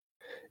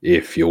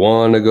If you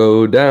want to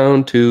go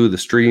down to the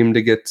stream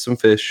to get some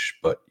fish,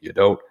 but you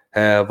don't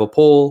have a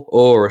pole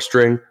or a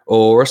string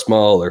or a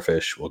smaller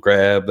fish, well,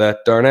 grab that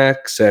darn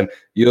axe and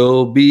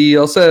you'll be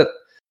all set.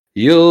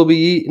 You'll be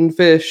eating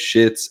fish.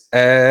 It's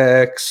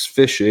axe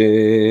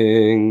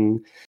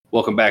fishing.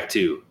 Welcome back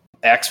to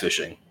Axe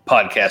Fishing,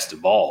 Podcast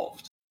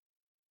Evolved.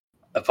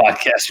 A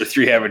podcast where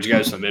three average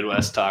guys from the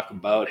Midwest talk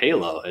about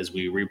Halo as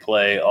we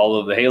replay all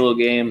of the Halo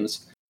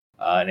games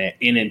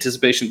in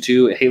anticipation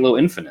to Halo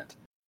Infinite.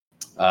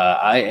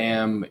 I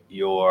am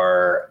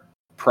your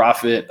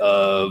prophet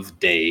of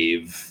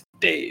Dave.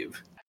 I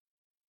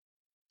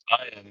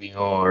am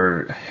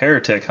your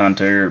heretic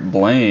hunter,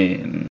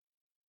 Blaine.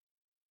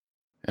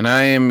 And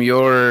I am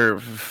your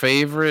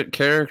favorite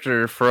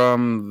character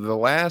from the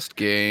last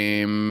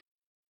game,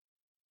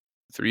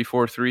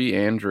 343,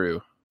 Andrew.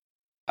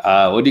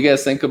 What do you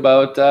guys think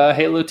about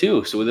Halo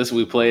 2? So with this,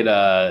 we played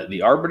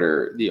the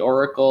Arbiter, the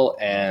Oracle,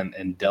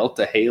 and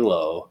Delta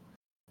Halo.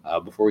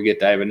 Before we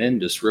get diving in,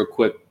 just real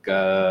quick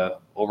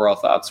overall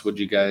thoughts. What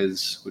do you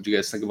guys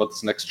think about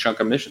this next chunk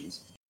of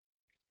missions?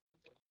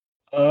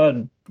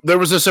 There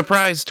was a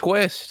surprise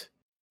twist.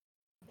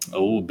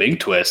 Oh, big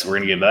twist! We're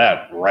gonna get to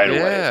that right away.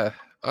 Yeah.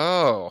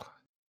 Oh.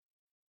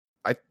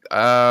 I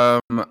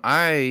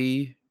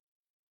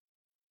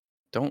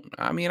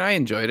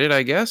enjoyed it,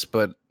 I guess,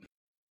 but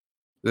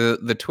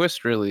the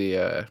twist really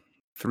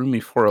threw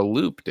me for a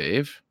loop,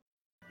 Dave.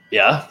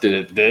 Yeah,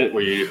 did it? Were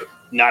you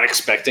not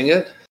expecting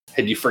it?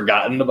 Had you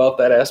forgotten about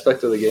that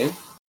aspect of the game?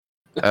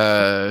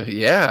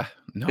 Yeah.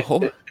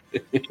 No.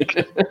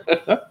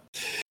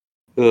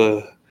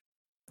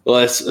 Well,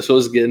 I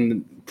suppose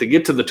to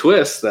get to the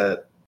twist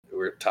that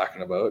we're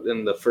talking about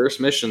in the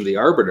first mission, the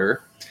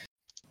Arbiter,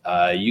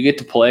 you get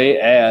to play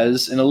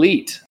as an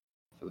elite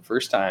for the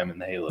first time in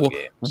the Halo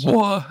games.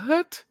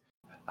 What?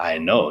 I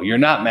know, you're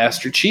not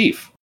Master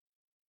Chief.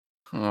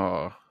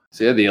 Oh.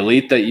 So yeah, the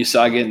elite that you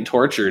saw getting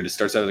tortured, it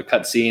starts out with a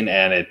cutscene,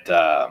 and it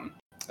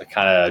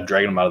kind of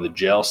dragging them out of the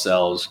jail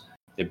cells.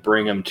 They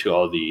bring them to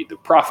all the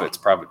prophets,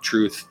 Prophet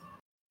Truth,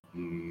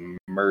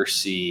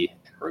 Mercy,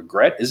 and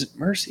Regret. Is it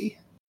Mercy?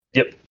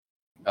 Yep.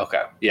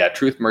 Okay. Yeah,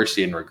 Truth,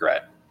 Mercy, and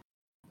Regret.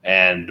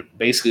 And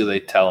basically they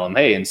tell them,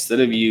 hey,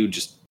 instead of you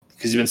just,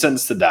 because you've been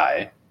sentenced to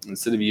die,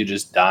 instead of you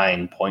just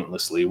dying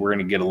pointlessly, we're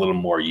going to get a little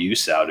more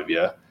use out of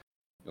you.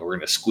 We're going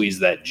to squeeze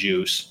that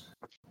juice.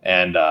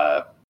 And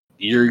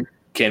you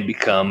can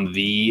become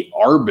the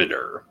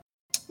Arbiter,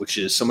 which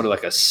is somewhat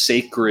like a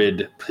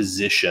sacred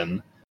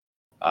position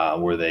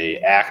where they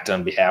act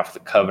on behalf of the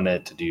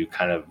Covenant to do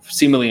kind of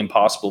seemingly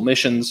impossible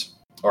missions,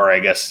 or I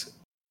guess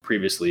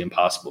previously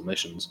impossible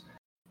missions.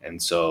 And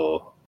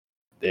so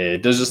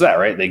it does just that,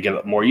 right? They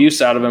get more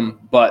use out of him,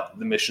 but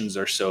the missions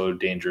are so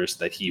dangerous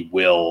that he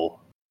will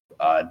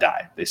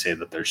die. They say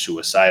that they're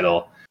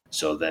suicidal,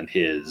 so then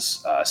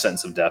his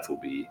sentence of death will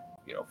be,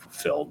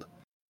 fulfilled.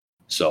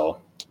 So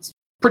it's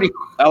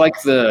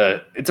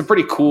it's a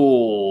pretty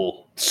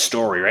cool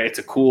story, right? It's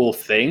a cool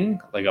thing,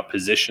 like a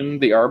position,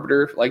 the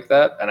Arbiter, like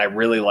that. And I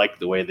really like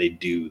the way they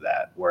do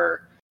that,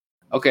 where,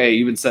 okay,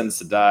 you've been sentenced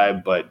to die,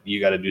 but you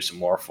got to do some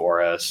more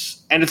for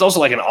us. And it's also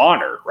like an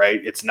honor,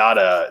 right? It's not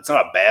a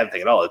bad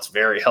thing at all. It's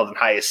very held in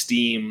high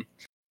esteem.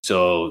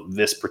 So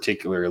this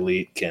particular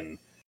elite can,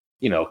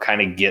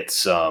 kind of get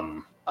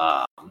some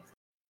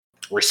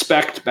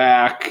respect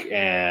back,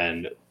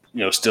 and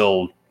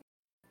still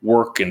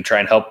work and try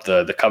and help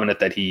the Covenant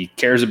that he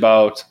cares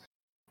about.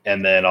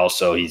 And then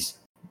also he's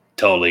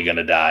totally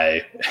gonna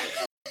die,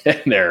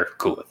 and they're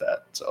cool with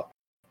that. So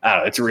I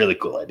don't know, it's a really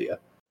cool idea.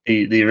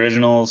 The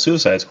original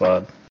Suicide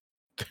Squad.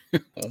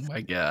 Oh my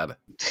god.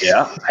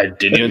 Yeah, I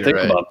didn't even think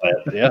about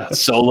that. Yeah,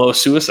 solo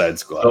Suicide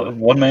Squad.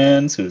 One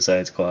man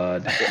Suicide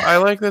Squad. I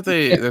like that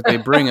they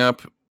bring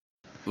up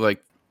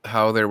like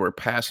how there were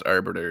past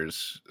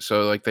arbiters.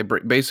 So like they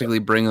basically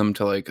bring them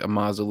to like a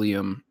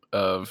mausoleum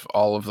of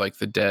all of like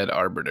the dead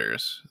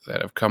arbiters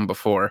that have come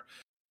before.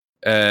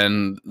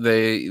 And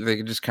they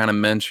just kind of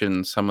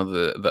mention some of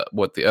the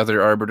what the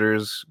other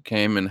arbiters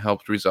came and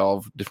helped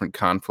resolve different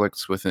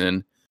conflicts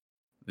within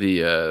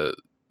the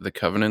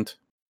Covenant.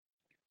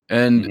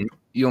 And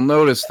you'll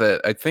notice that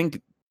I think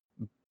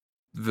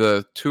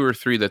the 2 or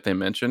 3 that they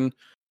mention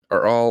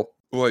are all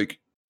like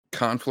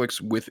conflicts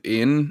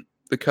within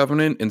the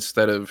Covenant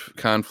instead of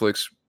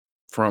conflicts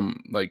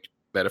from like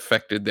that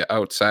affected the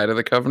outside of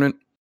the Covenant.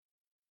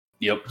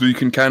 Yep. So you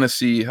can kind of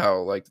see how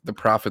like the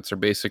prophets are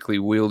basically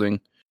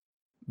wielding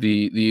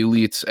the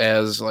elites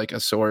as like a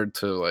sword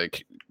to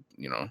like,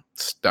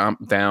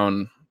 stomp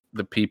down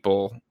the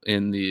people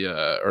in the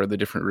or the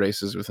different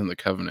races within the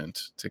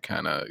Covenant to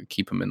kind of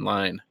keep them in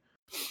line.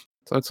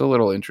 So it's a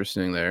little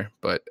interesting there,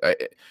 but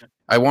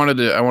I wanted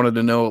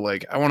to know,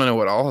 like, I want to know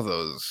what all of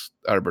those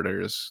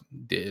arbiters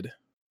did.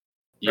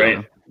 Right.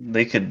 Yeah.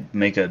 They could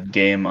make a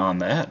game on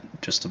that,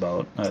 just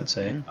about, I would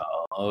say.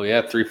 Oh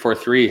yeah,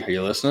 343. Are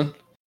you listening?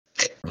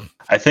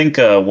 I think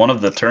one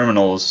of the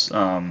terminals,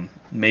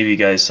 maybe you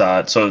guys saw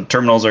it. So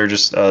terminals are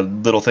just a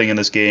little thing in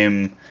this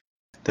game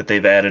that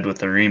they've added with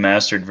the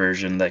remastered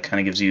version that kind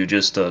of gives you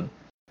just a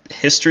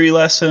history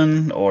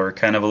lesson or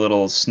kind of a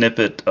little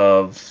snippet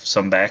of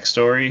some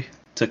backstory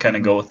to kind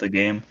of go with the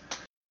game.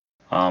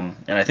 And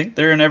I think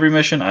they're in every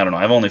mission. I don't know.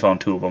 I've only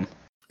found 2 of them.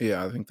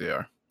 Yeah, I think they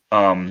are.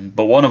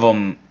 But one of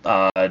them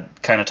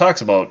kind of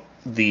talks about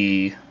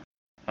the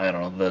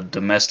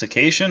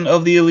domestication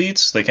of the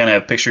elites. They kind of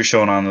have pictures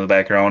shown on in the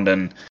background,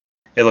 and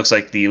it looks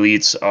like the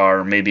elites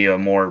are maybe a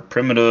more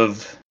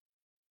primitive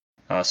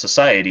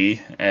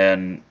society,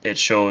 and it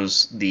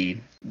shows the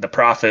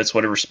prophets,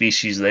 whatever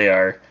species they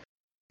are,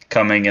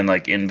 coming and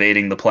like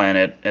invading the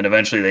planet, and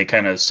eventually they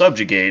kind of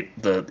subjugate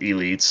the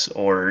elites,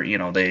 or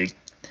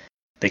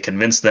they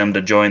convince them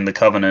to join the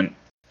Covenant.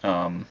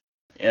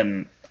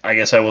 And I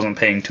guess I wasn't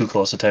paying too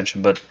close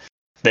attention, but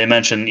they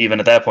mentioned even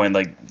at that point,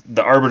 like,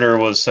 the Arbiter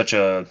was such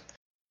a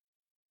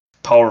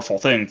powerful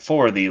thing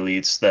for the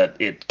elites that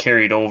it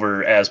carried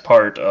over as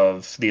part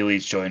of the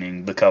elites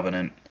joining the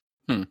Covenant.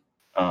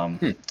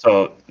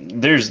 So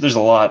there's a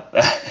lot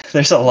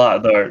there's a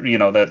lot there,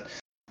 that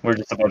we're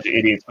just a bunch of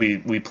idiots.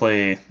 We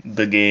play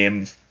the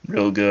game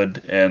real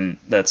good, and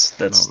that's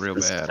real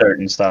the bad. start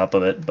and stop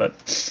of it.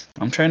 But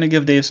I'm trying to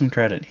give Dave some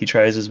credit. He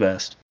tries his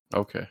best.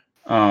 Okay.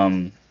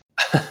 But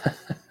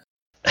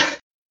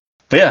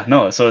yeah,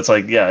 no. So it's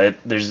like,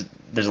 there's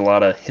a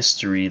lot of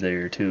history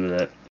there too.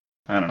 That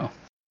I don't know.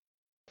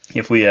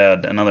 If we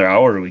had another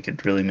hour, we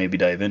could really maybe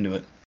dive into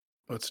it.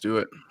 Let's do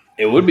it.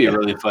 It would be a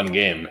really fun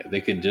game.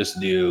 They could just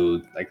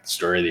do like the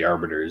story of the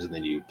Arbiters, and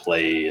then you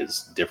play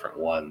as different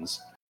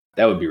ones.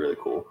 That would be really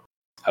cool.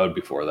 I would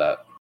be for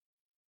that.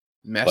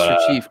 Master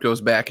Chief goes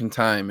back in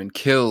time and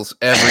kills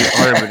every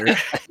Arbiter.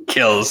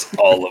 Kills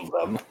all of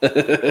them.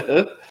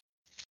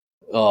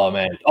 Oh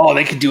man! Oh,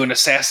 they could do an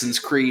Assassin's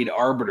Creed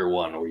Arbiter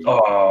one where you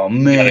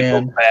gotta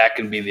go back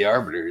and be the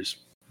Arbiters.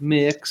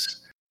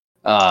 Mix.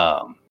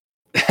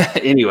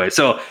 Anyway,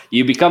 so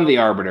you become the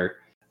Arbiter.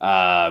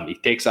 He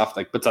takes off,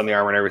 like, puts on the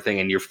armor and everything.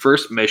 And your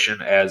first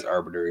mission as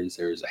Arbiter is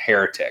there's a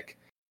heretic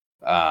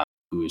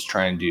who is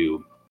trying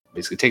to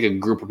basically take a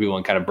group of people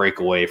and kind of break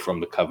away from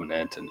the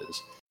Covenant, and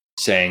is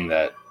saying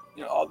that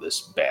all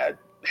this bad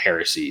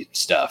heresy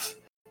stuff,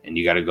 and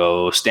you got to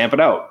go stamp it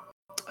out.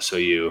 So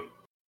you,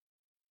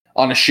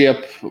 on a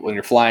ship, when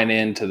you're flying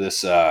into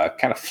this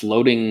kind of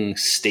floating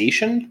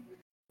station,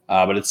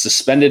 but it's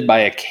suspended by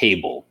a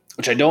cable,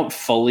 which I don't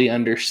fully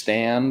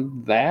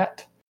understand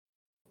that,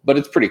 but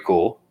it's pretty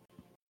cool.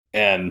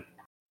 And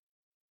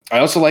I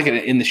also like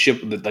it in the ship,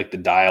 like the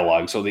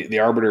dialogue. So the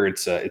Arbiter,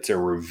 it's a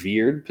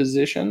revered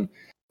position,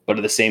 but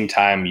at the same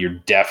time, you're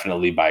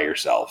definitely by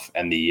yourself.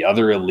 And the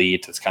other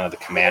elite, that's kind of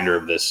the commander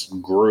of this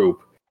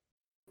group,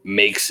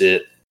 makes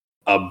it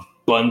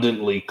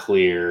abundantly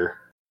clear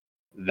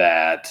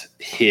that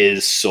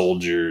his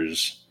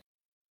soldiers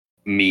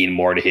mean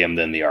more to him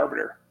than the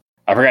Arbiter.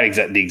 I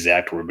forgot the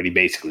exact word, but he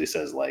basically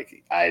says,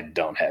 like, I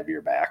don't have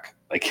your back.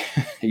 Like,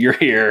 you're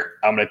here.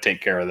 I'm going to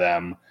take care of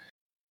them.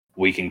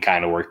 We can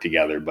kind of work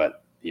together,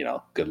 but,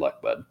 good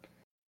luck, bud.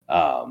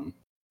 And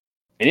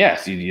yeah,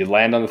 so you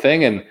land on the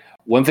thing. And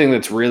one thing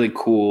that's really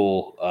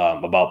cool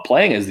about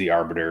playing as the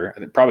Arbiter, I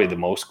think probably the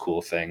most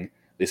cool thing,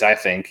 at least I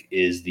think,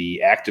 is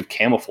the active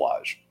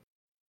camouflage.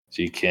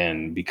 So you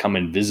can become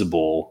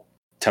invisible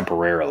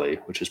temporarily,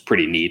 which is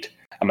pretty neat.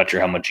 I'm not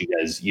sure how much you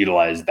guys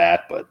utilize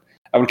that, but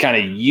I would kind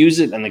of use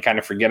it and then kind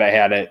of forget I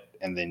had it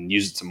and then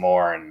use it some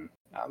more. And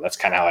that's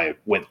kind of how I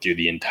went through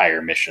the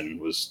entire mission,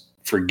 was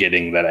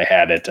forgetting that I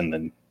had it and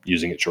then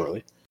using it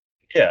shortly.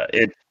 Yeah,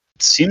 it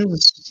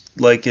seems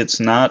like it's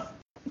not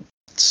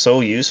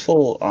so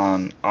useful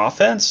on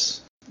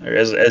offense, or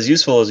as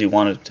useful as you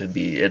want it to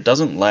be. It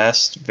doesn't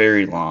last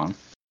very long.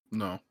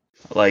 No.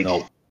 Like,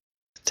 no.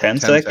 10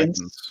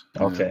 seconds?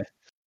 Yeah. Okay.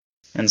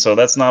 And so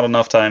that's not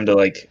enough time to,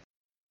 like,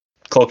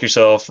 cloak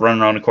yourself,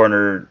 run around a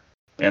corner,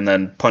 and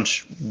then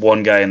punch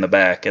one guy in the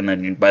back, and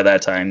then by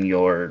that time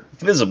you're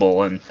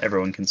visible and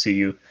everyone can see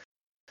you.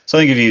 So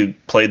I think if you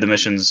played the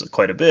missions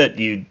quite a bit,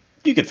 you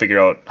could figure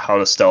out how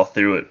to stealth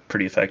through it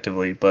pretty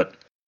effectively. But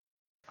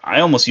I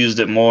almost used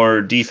it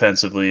more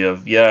defensively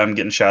of, I'm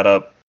getting shot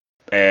up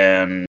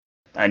and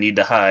I need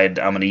to hide.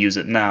 I'm going to use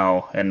it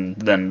now, and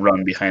then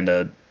run behind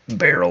a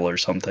barrel or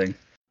something.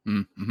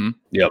 Mm-hmm.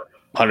 Yep,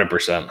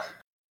 100%.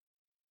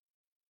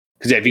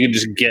 Because if you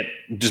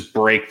can just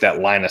break that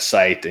line of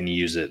sight and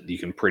use it, you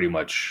can pretty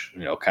much,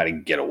 kind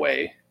of get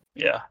away.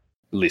 Yeah.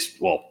 At least,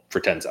 for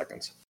 10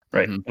 seconds.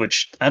 Right. Mm-hmm.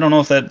 Which I don't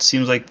know if that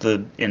seems like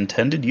the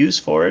intended use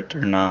for it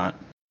or not.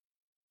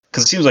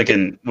 Because it seems like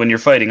when you're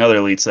fighting other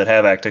elites that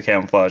have active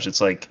camouflage, it's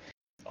like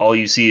all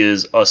you see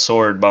is a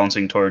sword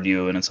bouncing toward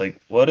you, and it's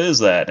like, what is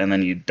that? And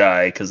then you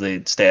die because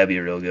they stab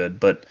you real good.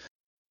 But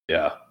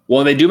yeah.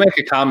 Well, they do make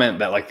a comment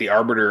that, like, the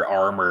Arbiter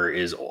armor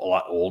is a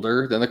lot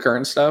older than the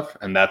current stuff,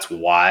 and that's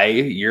why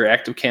your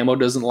active camo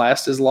doesn't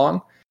last as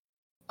long.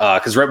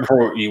 Because right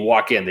before you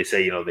walk in, they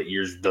say, that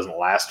yours doesn't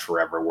last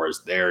forever, whereas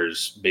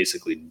theirs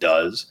basically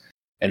does.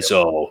 And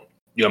so,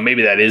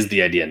 maybe that is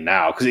the idea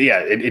now. Because,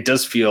 it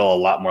does feel a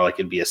lot more like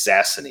it'd be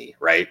assassin-y,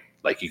 right?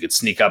 Like, you could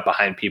sneak up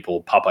behind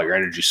people, pop out your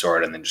energy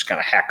sword, and then just kind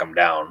of hack them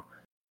down.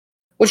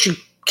 Which you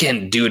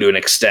can do to an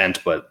extent,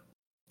 but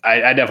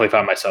I definitely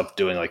found myself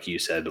doing, like you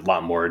said, a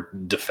lot more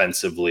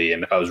defensively.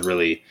 And if I was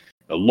really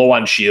low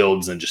on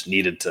shields and just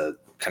needed to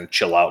kind of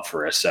chill out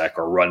for a sec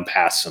or run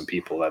past some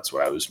people, that's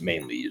what I was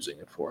mainly using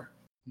it for.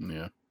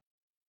 Yeah.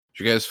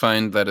 Do you guys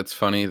find that it's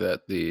funny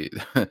that the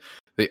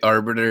the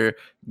Arbiter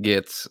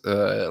gets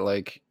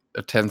like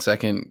a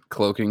 10-second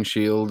cloaking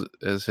shield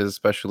as his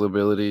special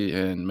ability,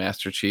 and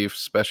Master Chief's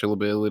special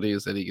ability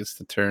is that he gets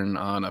to turn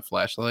on a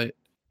flashlight?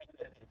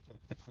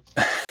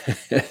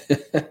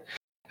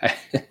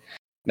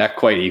 Not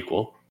quite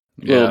equal.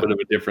 A little bit of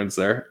a difference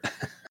there.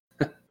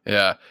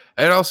 Yeah.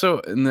 And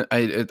also,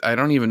 I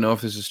don't even know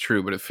if this is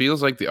true, but it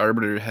feels like the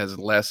Arbiter has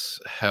less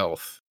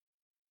health.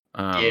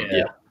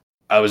 Yeah.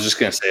 I was just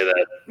gonna say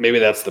that maybe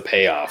that's the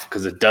payoff,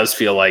 because it does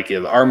feel like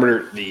the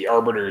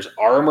Arbiter's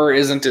armor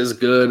isn't as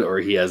good, or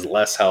he has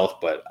less health.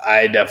 But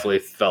I definitely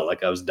felt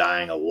like I was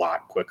dying a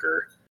lot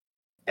quicker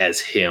as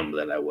him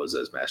than I was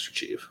as Master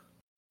Chief.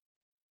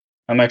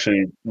 I'm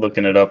actually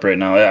looking it up right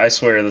now. I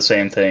swear the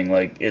same thing.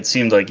 Like, it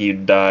seems like you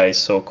die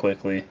so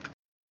quickly.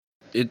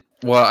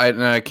 Well,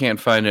 I can't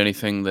find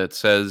anything that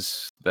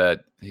says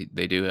that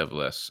they do have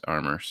less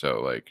armor,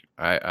 so like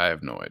I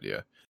have no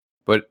idea.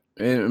 But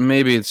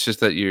maybe it's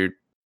just that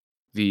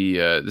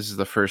this is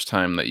the first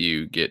time that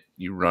you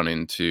run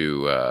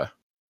into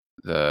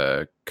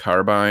the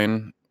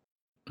carbine,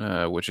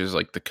 which is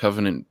like the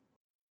Covenant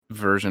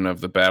version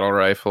of the battle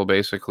rifle,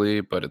 basically,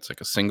 but it's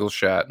like a single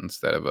shot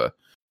instead of a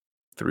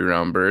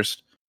 3-round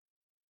burst.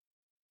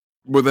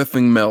 Where that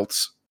thing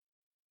melts.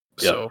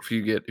 So if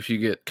you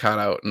get caught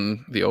out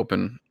in the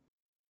open,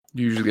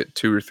 you usually get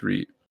 2 or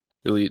 3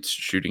 elites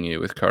shooting you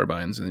with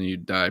carbines, and then you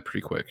die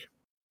pretty quick.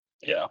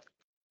 Yeah.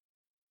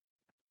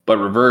 But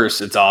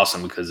reverse, it's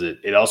awesome because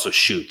it also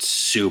shoots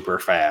super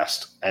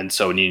fast. And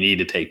so when you need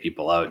to take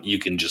people out, you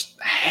can just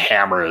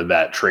hammer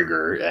that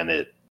trigger,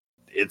 and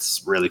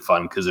it's really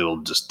fun because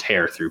it'll just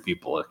tear through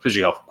people,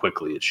 especially how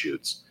quickly it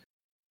shoots.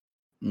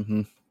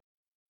 Mm-hmm.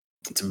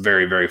 It's a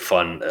very, very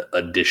fun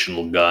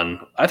additional gun.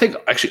 I think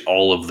actually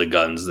all of the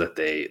guns that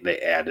they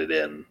added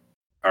in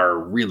are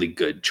really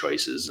good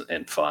choices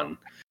and fun.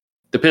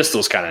 The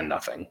pistol's kind of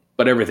nothing,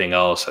 but everything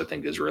else I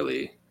think is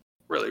really,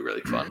 really,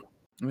 really fun.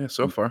 Yeah,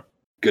 so far.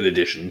 Good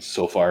additions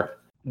so far.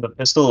 The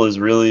pistol is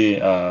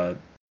really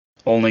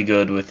only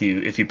good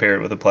if you pair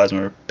it with a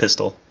plasma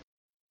pistol,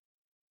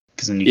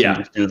 because then you can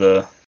just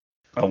do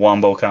a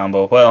wombo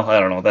combo. Well,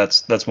 I don't know.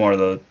 That's more of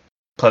the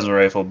plasma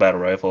rifle, battle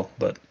rifle,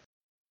 but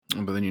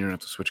then you don't have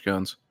to switch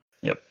guns.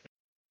 Yep.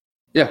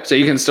 Yeah, so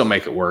you can still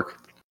make it work.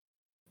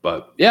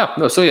 But yeah,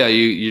 no. So yeah,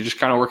 you're just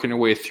kind of working your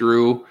way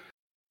through,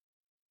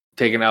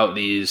 taking out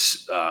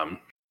these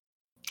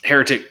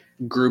heretic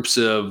groups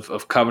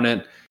of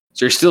Covenant.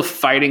 So you're still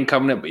fighting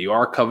Covenant, but you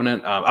are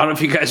Covenant. I don't know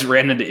if you guys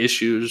ran into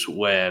issues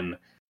when,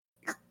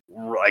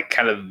 like,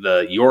 kind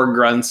of your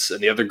grunts and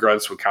the other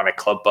grunts would kind of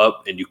clump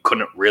up, and you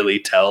couldn't really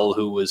tell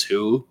who was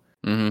who.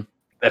 Mm-hmm.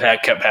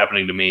 That kept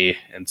happening to me,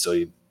 and so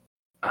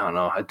I don't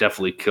know. I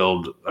definitely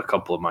killed a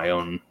couple of my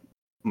own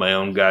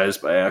guys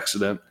by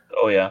accident.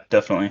 Oh yeah,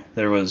 definitely.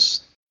 There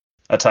was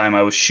a time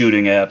I was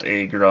shooting at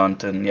a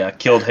grunt and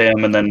killed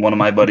him, and then one of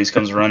my buddies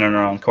comes running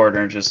around the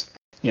corner and just,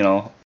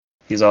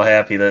 he's all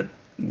happy that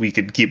we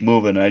could keep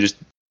moving, and I just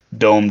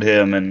domed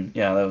him, and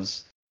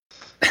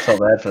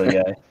felt bad for the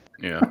guy.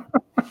 Yeah.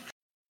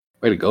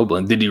 Way to go,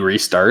 Blinn. Did you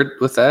restart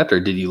with that, or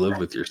did you live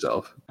with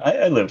yourself?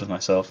 I lived with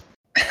myself.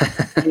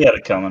 He had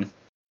it coming.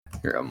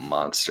 You're a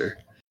monster.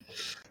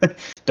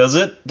 Does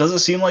it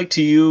seem like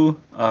to you,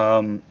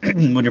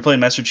 when you're playing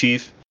Master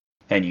Chief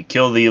and you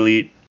kill the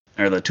elite,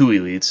 or the 2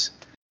 elites,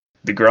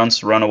 the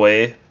grunts run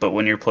away, but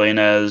when you're playing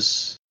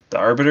as the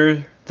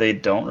Arbiter, they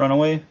don't run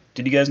away?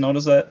 Did you guys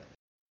notice that?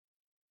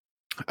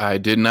 I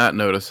did not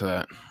notice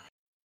that.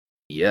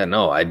 Yeah,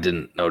 no, I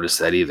didn't notice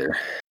that either.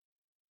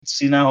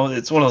 See, now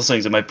it's one of those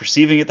things. Am I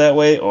perceiving it that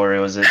way, or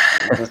is it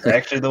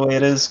actually the way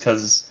it is?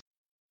 Because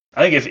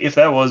I think if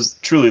that was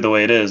truly the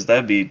way it is,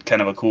 that'd be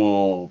kind of a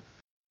cool,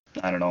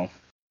 I don't know,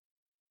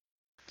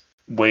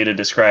 way to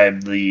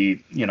describe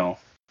the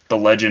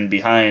legend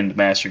behind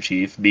Master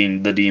Chief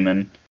being the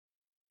demon.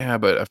 Yeah,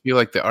 but I feel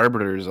like the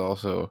Arbiter is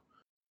also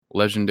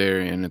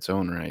legendary in its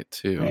own right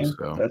too. Yeah,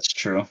 so that's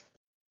true.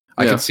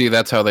 I can see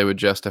that's how they would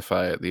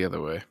justify it the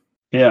other way.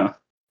 Yeah.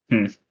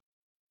 But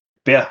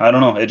yeah, I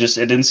don't know. It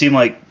didn't seem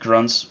like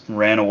grunts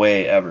ran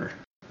away ever,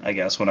 I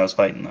guess, when I was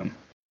fighting them.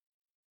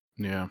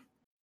 Yeah.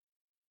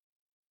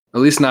 At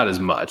least not as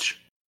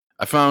much.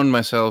 I found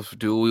myself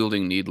dual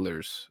wielding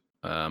needlers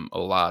a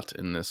lot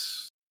in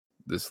this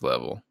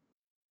level.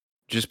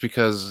 Just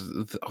because,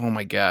 oh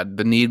my god,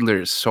 the needler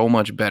is so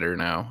much better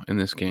now in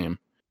this game.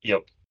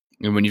 Yep.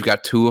 And when you've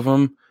got 2 of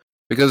them,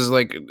 because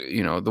like,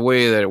 the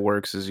way that it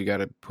works is you got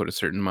to put a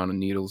certain amount of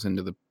needles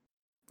into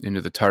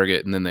the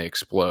target, and then they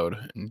explode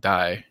and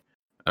die.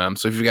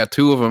 So if you've got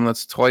 2 of them,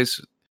 that's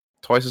twice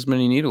as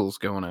many needles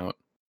going out.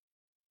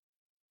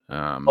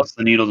 Plus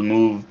the needles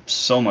move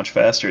so much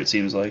faster, it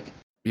seems like.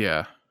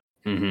 Yeah.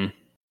 Mm-hmm.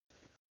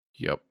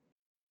 Yep.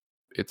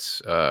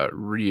 It's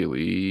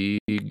really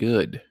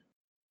good,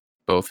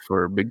 both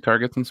for big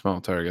targets and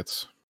small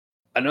targets.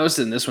 I noticed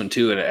in this one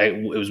too, and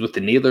it was with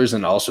the Needlers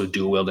and also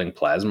dual wielding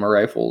plasma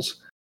rifles.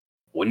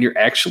 When you're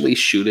actually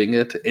shooting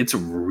it, it's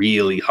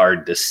really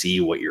hard to see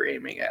what you're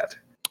aiming at.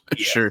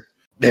 Sure.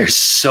 There's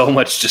so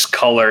much just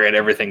color and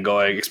everything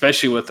going,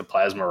 especially with the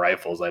plasma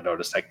rifles. I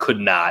noticed I could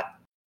not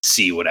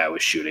see what I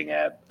was shooting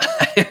at.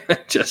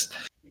 Just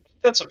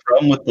that's a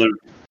problem with the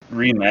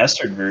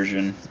remastered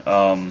version.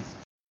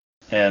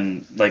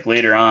 And like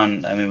later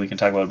on, I mean, we can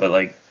talk about it, but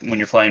like when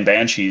you're flying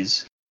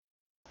Banshees,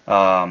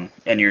 and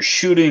you're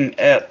shooting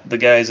at the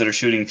guys that are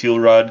shooting fuel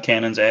rod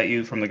cannons at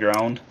you from the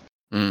ground,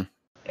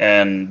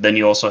 and then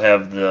you also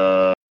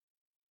have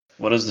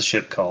what is the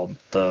ship called?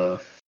 The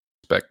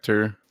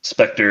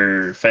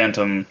Spectre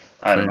Phantom.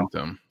 I don't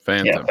know.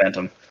 Phantom. Yeah,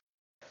 Phantom.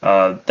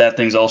 That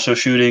thing's also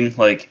shooting.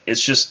 Like,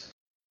 it's just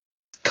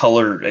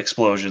color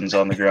explosions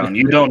on the ground.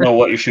 You don't know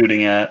what you're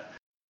shooting at.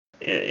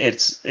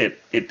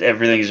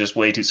 Everything is just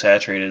way too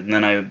saturated. And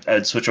then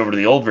I'd switch over to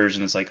the old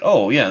version. It's like,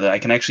 oh yeah, I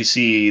can actually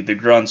see the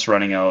grunts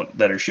running out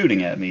that are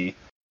shooting at me.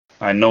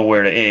 I know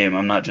where to aim.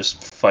 I'm not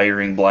just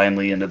firing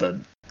blindly into the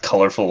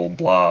colorful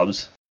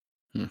blobs.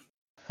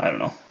 I don't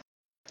know.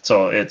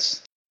 So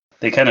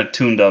they kind of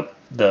tuned up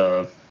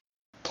the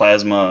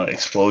plasma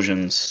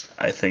explosions,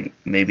 I think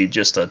maybe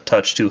just a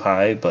touch too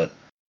high, but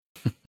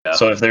yeah.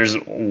 So if there's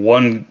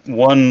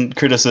one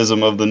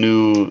criticism of the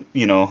new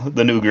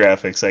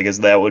graphics, I guess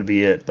that would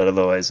be it. But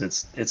otherwise,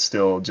 it's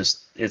still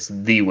just it's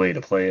the way to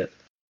play it.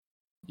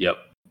 Yep.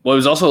 Well, it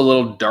was also a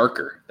little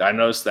darker. I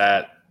noticed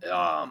that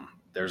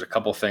there's a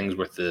couple things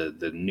with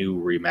the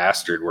new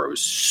remastered where it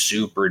was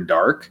super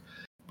dark,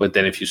 but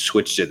then if you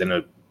switched it, then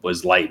it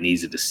was light and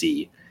easy to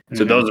see.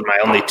 So those are my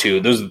only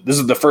two. This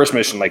is the first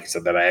mission, like I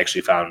said, that I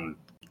actually found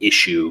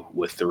issue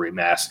with the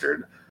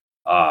remastered.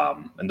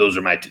 And those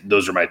are my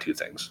two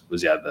things.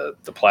 Was the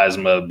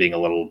plasma being a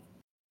little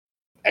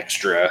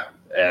extra,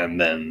 and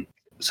then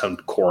some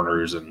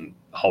corners and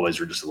hallways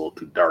were just a little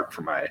too dark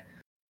for my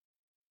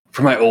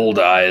old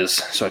eyes,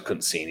 so I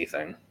couldn't see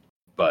anything.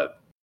 But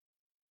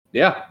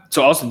yeah.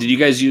 So also, did you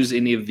guys use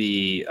any of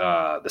the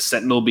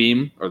Sentinel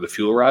beam or the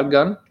fuel rod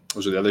gun?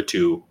 Those are the other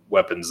two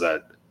weapons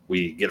that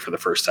we get for the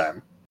first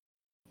time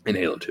in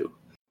Halo 2.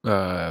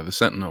 The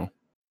Sentinel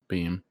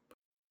beam.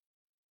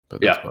 But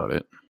that's about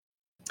it.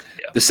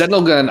 Yeah. The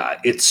Sentinel gun,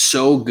 it's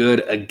so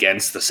good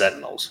against the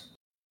Sentinels.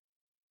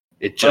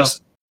 It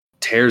just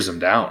tears them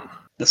down.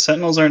 The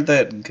Sentinels aren't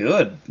that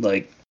good.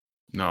 Like,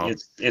 no,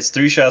 it's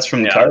 3 shots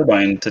from the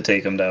carbine to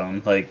take them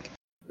down. Like,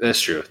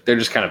 that's true. They're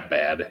just kind of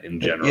bad in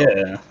general.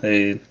 Yeah,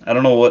 I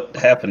don't know what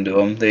happened to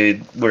them.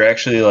 They were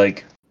actually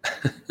like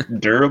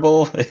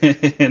durable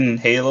in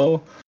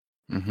Halo,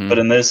 but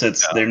in this,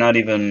 they're not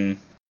even.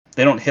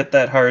 They don't hit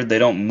that hard. They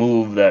don't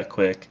move that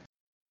quick.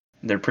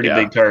 They're pretty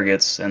big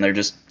targets, and they're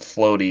just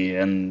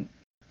floaty. And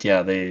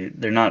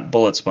they're not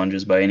bullet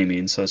sponges by any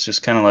means. So it's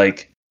just kind of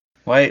like,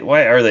 why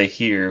are they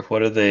here?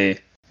 What are they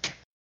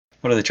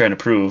trying to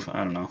prove?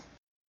 I don't know.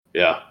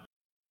 Yeah,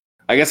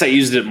 I guess I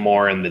used it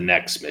more in the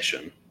next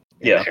mission.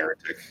 The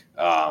Heretic.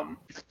 Right.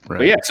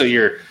 But yeah, so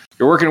you're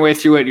working your way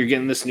through it. You're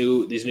getting these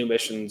new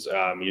missions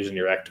using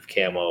your active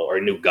camo or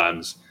new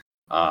guns.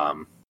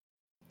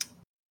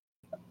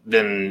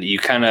 Then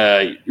you're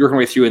working your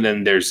way through, and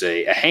then there's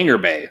a hangar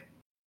bay,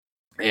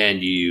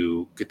 and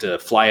you get to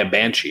fly a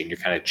Banshee, and you're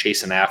kind of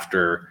chasing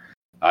after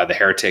the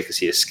Heretic as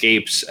he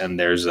escapes, and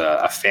there's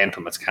a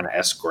Phantom that's kind of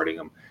escorting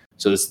him.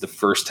 So this is the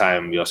first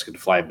time you also get to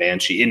fly a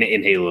Banshee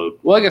in Halo.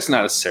 Well, I guess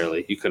not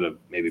necessarily. You could have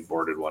maybe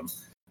boarded one.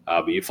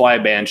 But you fly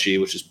a Banshee,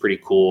 which is pretty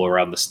cool,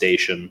 around the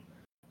station,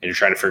 and you're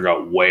trying to figure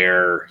out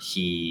where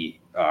he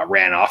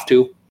ran off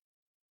to.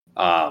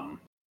 I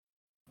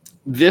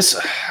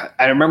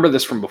remember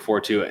this from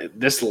before too.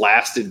 This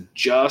lasted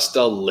just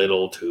a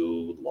little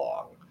too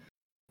long.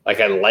 Like,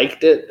 I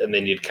liked it, and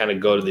then you'd kind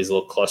of go to these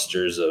little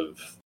clusters of,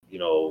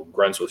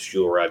 grunts with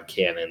fuel rod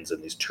cannons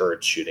and these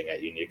turrets shooting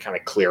at you, and you kind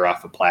of clear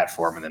off a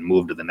platform and then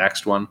move to the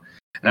next one.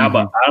 And I don't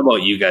know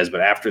about you guys,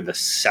 but after the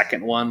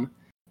second one,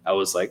 I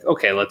was like,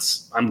 okay,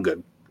 I'm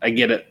good. I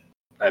get it.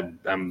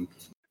 I'm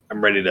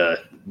ready to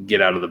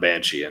get out of the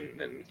Banshee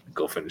and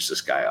go finish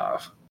this guy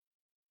off.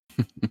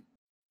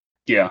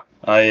 Yeah,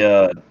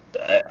 I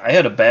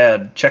had a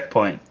bad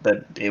checkpoint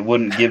that it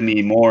wouldn't give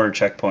me more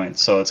checkpoints,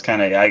 so it's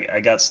kind of I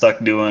got stuck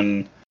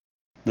doing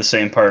the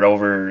same part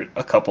over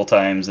a couple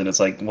times, and it's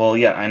like, well,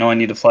 yeah, I know I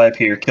need to fly up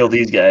here, kill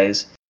these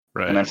guys,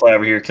 right, and then fly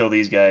over here, kill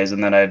these guys,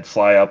 and then I'd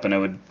fly up,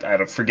 and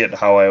I'd forget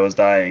how I was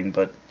dying,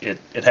 but it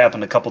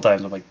happened a couple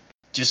times. I'm like,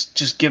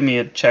 just give me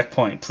a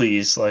checkpoint,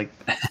 please, like,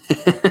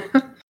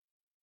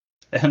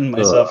 end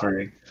my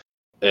suffering.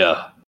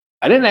 Yeah,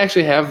 I didn't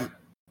actually have.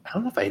 I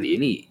don't know if I had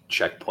any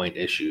checkpoint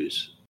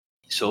issues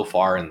so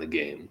far in the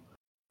game.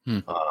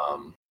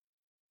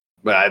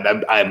 But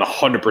I'm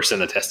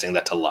 100% attesting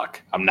that to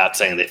luck. I'm not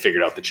saying they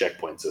figured out the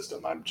checkpoint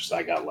system.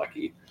 I got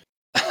lucky.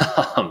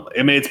 I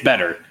mean, it's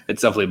better.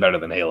 It's definitely better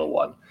than Halo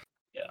 1.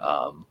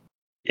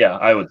 Yeah,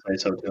 I would say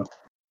so too.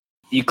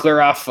 You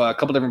clear off a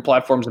couple different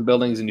platforms and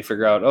buildings, and you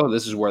figure out,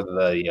 this is where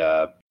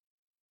the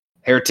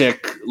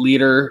Heretic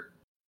leader,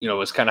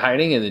 was kind of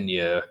hiding, and then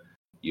you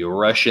you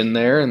rush in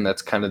there, and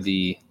that's kind of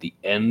the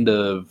end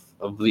of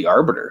the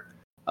Arbiter.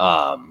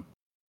 One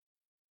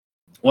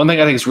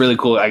thing I think is really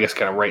cool, I guess,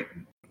 kind of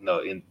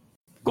in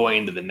going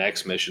into the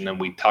next mission, and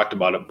we talked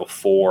about it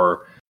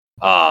before,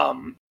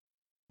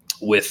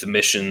 with the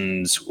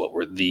missions, what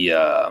were the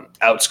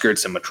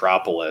outskirts of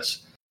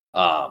Metropolis.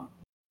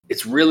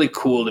 It's really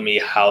cool to me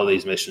how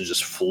these missions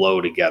just flow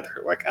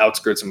together. Like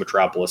Outskirts of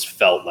Metropolis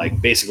felt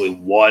like basically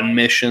one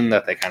mission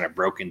that they kind of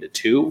broke into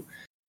two,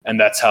 and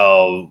that's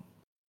how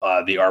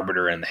the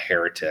Arbiter and the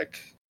Heretic,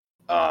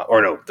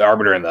 the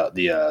Arbiter and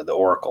the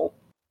Oracle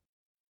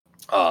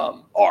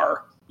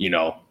are.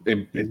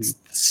 It's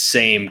the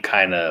same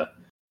kind of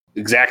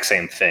exact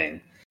same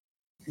thing,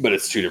 but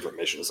it's two different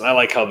missions. And I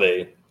like how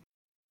they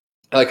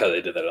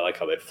did that. I like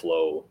how they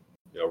flow,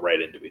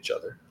 right into each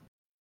other.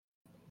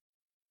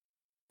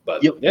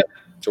 But yeah,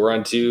 so we're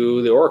on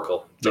to the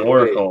Oracle. The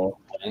Oracle.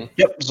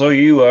 Yep. So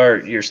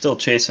you're still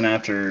chasing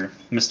after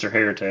Mr.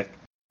 Heretic.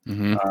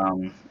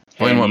 Mm-hmm.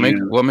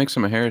 What makes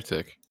him a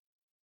heretic?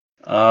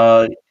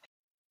 Well,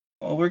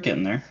 we're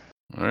getting there.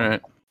 All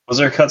right. Was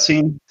there a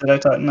cutscene?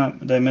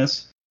 Did I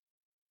miss?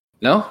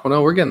 No,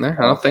 we're getting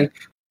there. I think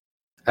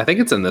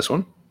it's in this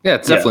one. Yeah,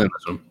 it's definitely in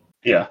this one.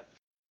 Yeah.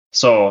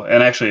 So,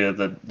 and actually,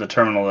 the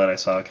terminal that I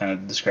saw kind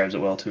of describes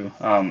it well too.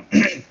 But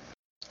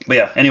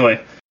yeah.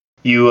 Anyway,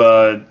 you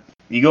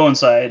go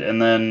inside,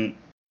 and then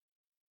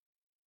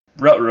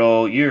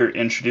Rutro, you're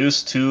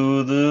introduced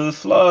to the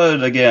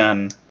Flood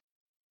again.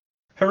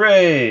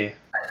 Hooray!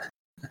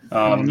 You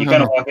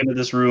kind of walk into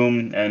this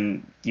room,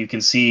 and you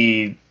can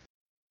see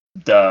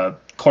the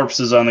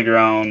corpses on the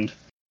ground,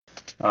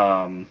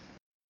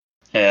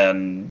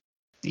 and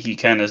you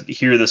kind of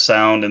hear the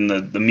sound, and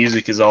the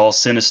music is all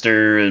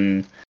sinister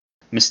and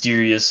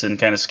mysterious and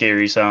kind of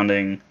scary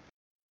sounding.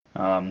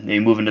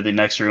 You move into the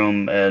next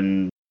room,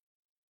 and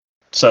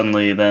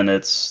suddenly then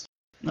it's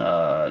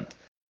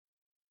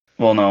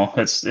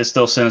it's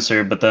still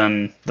sinister, but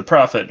then the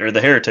Prophet or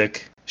the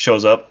Heretic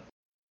shows up,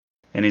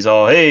 and he's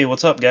all, "Hey,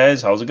 what's up,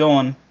 guys? How's it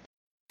going?"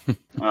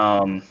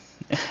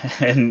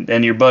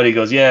 And your buddy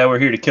goes, "Yeah, we're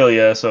here to kill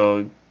you,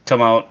 so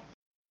come out."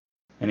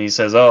 And he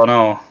says, "Oh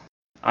no,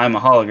 I'm a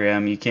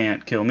hologram. You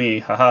can't kill me,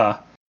 haha."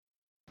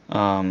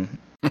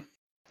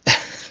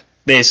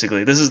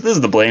 Basically, this is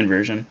the Blaine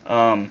version.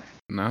 No,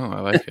 I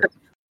like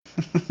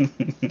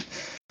it.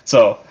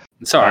 So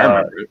I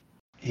remember it.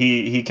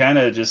 He kind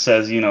of just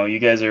says, you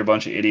guys are a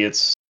bunch of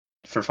idiots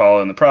for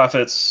following the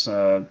prophets.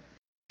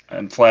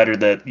 I'm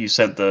flattered that you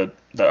sent the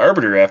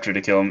Arbiter after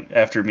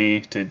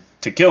me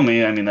to kill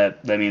me. I mean,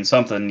 that means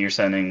something. You're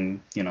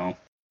sending,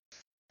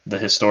 the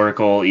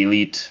historical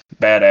elite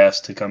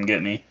badass to come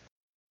get me.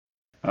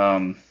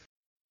 And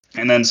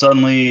then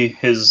suddenly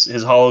his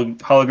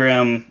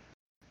hologram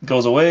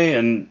goes away,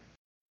 and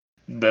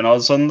then all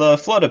of a sudden the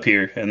Flood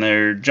appear, and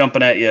they're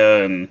jumping at you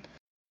and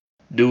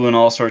doing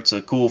all sorts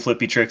of cool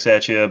flippy tricks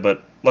at you.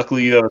 But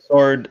luckily you have a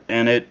sword,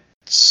 and it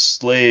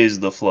slays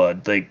the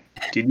Flood. Like,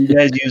 did you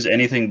guys use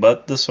anything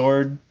but the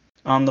sword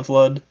on the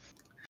Flood?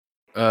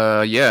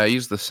 Yeah, I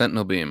used the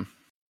Sentinel Beam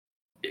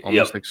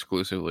almost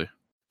exclusively.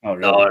 Oh,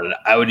 really? No,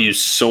 I would use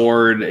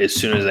sword as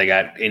soon as I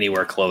got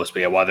anywhere close.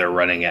 But yeah, while they're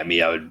running at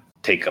me, I would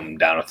take them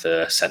down with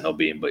the Sentinel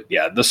Beam. But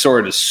yeah, the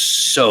sword is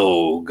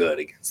so good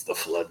against the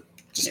Flood.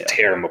 Just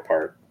tear them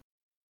apart.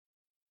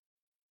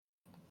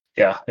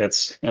 Yeah,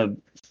 it's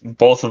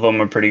both of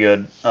them are pretty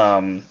good.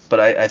 But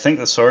I think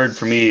the sword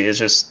for me is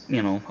just,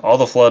 all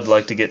the Flood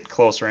like to get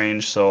close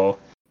range, so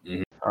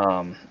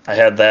I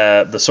had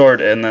the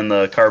sword and then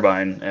the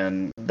carbine,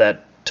 and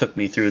that took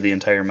me through the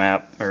entire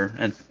map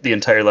and the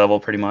entire level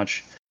pretty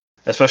much.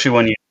 Especially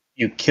when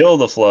you kill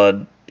the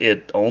Flood,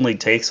 it only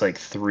takes like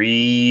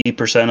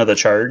 3% of the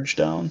charge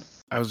down.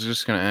 I was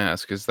just gonna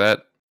ask, is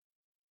that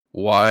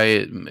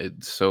why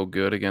it's so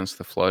good against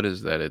the Flood?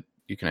 Is that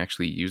you can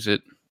actually use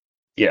it?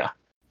 Yeah,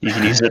 you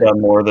can use it on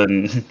more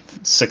than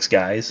 6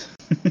 guys.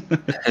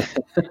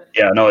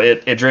 Yeah, no,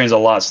 it drains a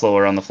lot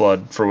slower on the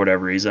Flood for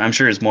whatever reason. I'm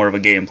sure it's more of a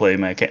gameplay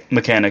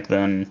mechanic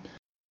than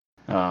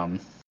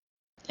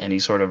any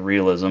sort of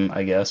realism,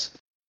 I guess.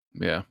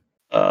 Yeah.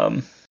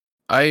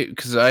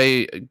 Because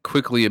I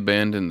quickly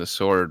abandoned the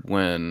sword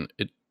when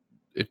it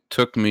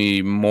took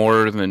me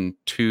more than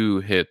 2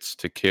 hits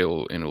to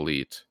kill an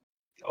elite.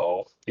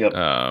 Oh, yep.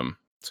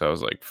 So I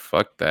was like,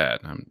 "Fuck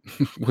that!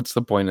 What's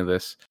the point of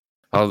this?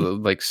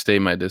 I'll stay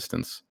my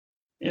distance."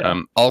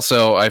 Yeah.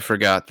 Also, I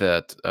forgot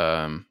that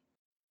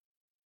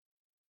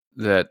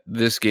that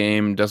this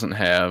game doesn't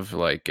have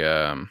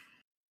the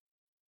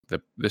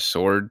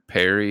sword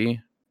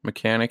parry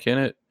mechanic in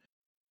it,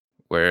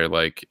 where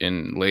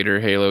in later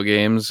Halo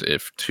games,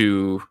 if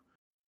 2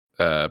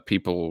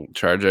 people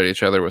charge at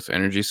each other with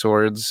energy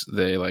swords,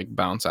 they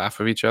bounce off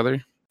of each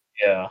other.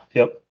 Yeah.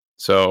 Yep.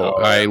 So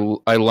I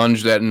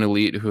lunged at an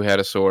elite who had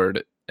a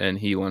sword, and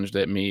he lunged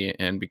at me,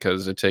 and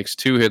because it takes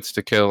 2 hits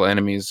to kill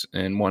enemies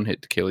and 1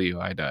 hit to kill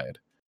you, I died.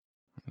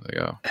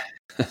 Oh,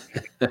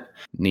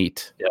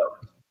 neat.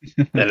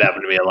 Yeah, that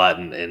happened to me a lot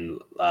in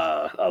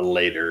a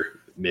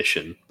later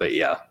mission, but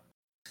yeah.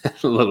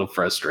 a little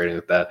frustrating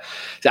with that.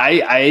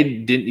 I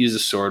didn't use a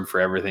sword for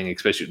everything,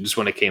 especially just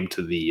when it came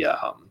to the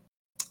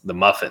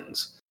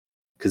muffins,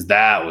 because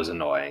that was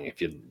annoying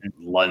if you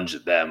lunge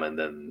at them and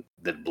then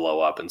they'd blow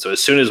up. And so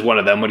as soon as one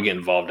of them would get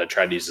involved, I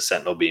tried to use the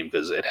sentinel beam,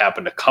 because it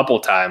happened a couple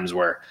times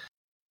where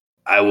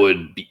I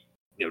would be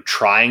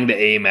trying to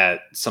aim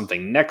at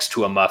something next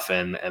to a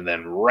muffin, and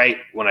then right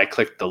when I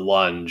clicked the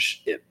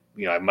lunge,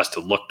 I must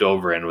have looked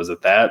over and was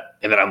at that,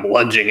 and then I'm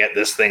lunging at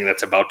this thing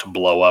that's about to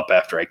blow up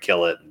after I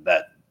kill it. And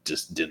that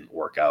just didn't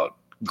work out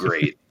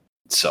great.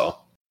 So,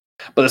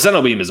 but the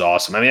sentinel beam is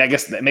awesome. I mean, I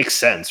guess that makes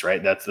sense,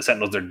 right? That's the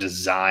sentinels are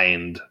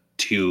designed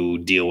to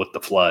deal with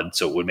the flood,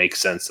 so it would make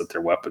sense that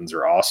their weapons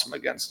are awesome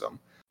against them.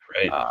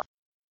 Right.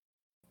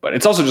 But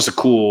it's also just a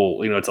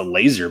cool, it's a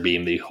laser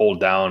beam that you hold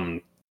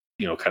down,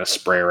 kind of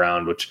spray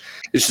around, which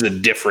is just a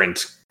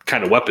different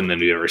kind of weapon than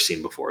we've ever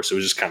seen before. So it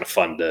was just kind of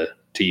fun to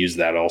use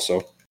that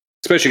also,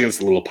 especially against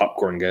the little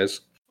popcorn guys.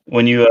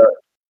 When you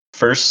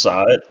first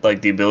saw it,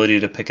 like the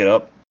ability to pick it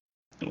up,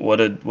 what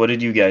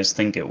did you guys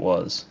think it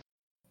was?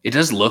 It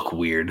does look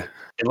weird.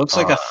 It looks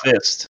like a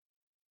fist.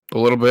 A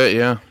little bit,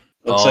 yeah.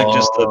 Looks like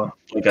just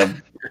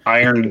a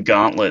iron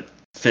gauntlet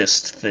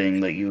fist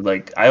thing that you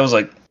like. I was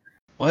like,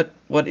 what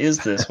is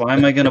this? Why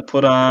am I gonna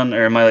put on,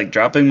 or am I like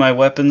dropping my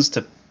weapons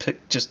to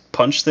just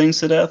punch things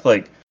to death?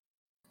 Like,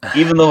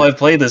 even though I've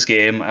played this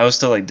game, I was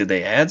still like, did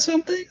they add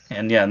something?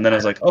 And then I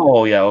was like,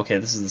 oh yeah, okay,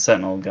 this is the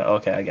Sentinel.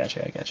 Okay, I got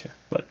you.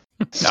 But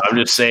I'm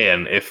just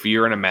saying, if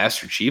you're in a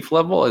Master Chief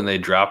level and they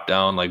drop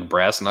down like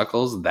brass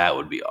knuckles, that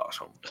would be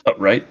awesome.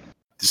 Right?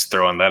 Just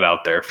throwing that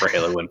out there for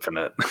Halo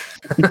Infinite.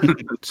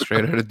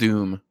 Straight out of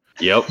Doom.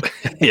 Yep.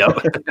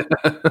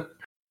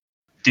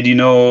 Did you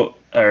know,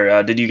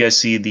 or did you guys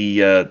see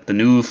the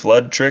new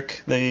flood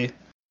trick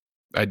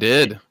I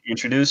did.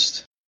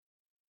 introduced?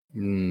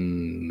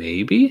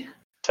 Maybe.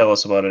 Tell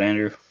us about it,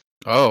 Andrew.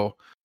 Oh,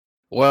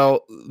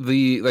 well,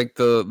 the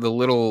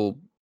little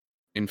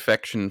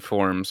infection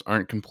forms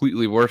aren't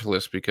completely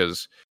worthless,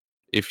 because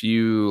if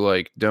you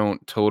like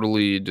don't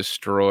totally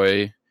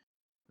destroy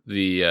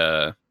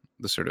the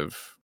sort of,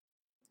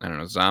 I don't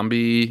know,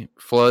 zombie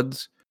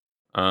floods,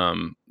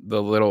 the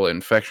little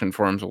infection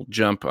forms will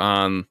jump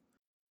on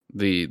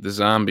the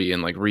zombie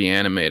and like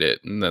reanimate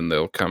it, and then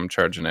they'll come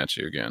charging at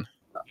you again.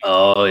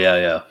 Oh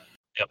yeah.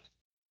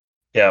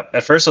 Yeah,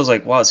 at first I was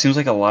like, wow, it seems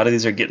like a lot of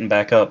these are getting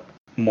back up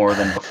more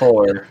than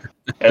before.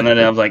 And then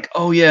I'm like,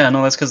 oh yeah,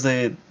 no, that's because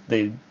they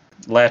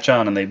latch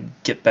on and they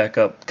get back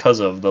up because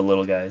of the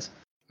little guys.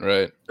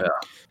 Right. Yeah.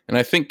 And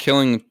I think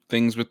killing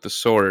things with the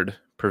sword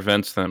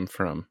prevents them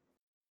from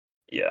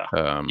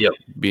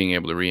being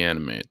able to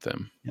reanimate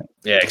them.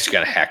 Yeah, because you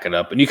got to hack it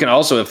up. And you can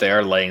also, if they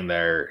are laying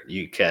there,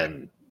 you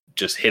can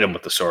just hit them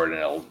with the sword and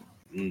it'll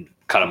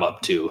cut them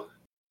up too.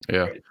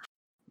 Yeah.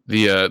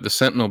 The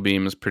Sentinel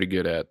beam is pretty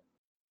good at,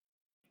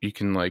 you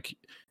can like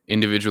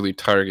individually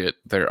target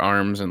their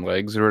arms and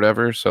legs or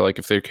whatever. So like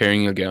if they're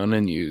carrying a gun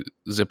and you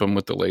zip them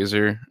with the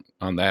laser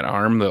on that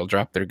arm, they'll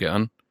drop their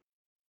gun.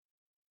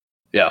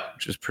 Yeah.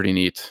 Which is pretty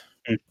neat.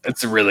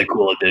 It's a really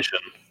cool addition.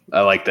 I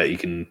like that you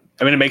can,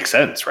 I mean, it makes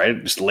sense,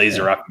 right? Just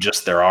laser up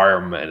just their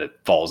arm and it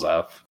falls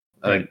off.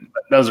 I think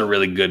that was a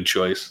really good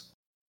choice.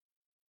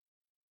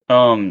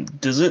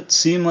 Does it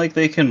seem like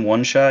they can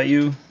one-shot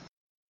you?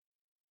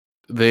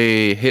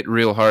 They hit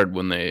real hard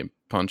when they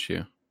punch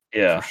you.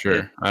 Yeah. For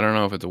sure. I don't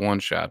know if it's a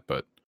one-shot,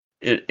 but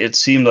it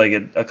seemed like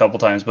it a couple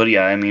times. But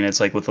yeah, I mean,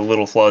 it's like with the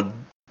little flood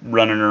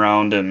running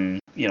around and,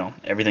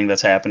 everything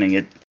that's happening,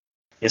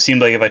 it seemed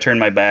like if I turned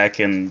my back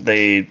and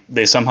they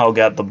somehow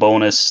got the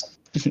bonus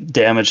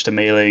damage to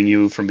meleeing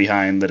you from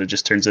behind, that it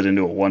just turns it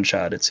into a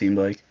one-shot, it seemed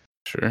like.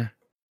 Sure.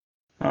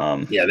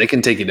 Yeah, they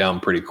can take you down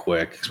pretty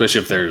quick,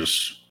 especially if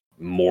there's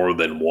more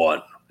than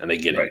one and they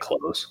get in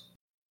close.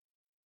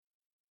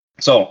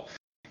 So,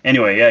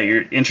 anyway, yeah,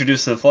 you're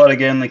introduced to the flood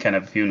again. They kind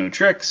of have a few new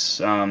tricks,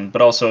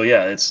 but also,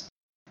 yeah,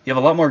 you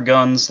have a lot more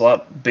guns, a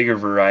lot bigger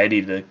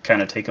variety to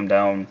kind of take them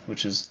down,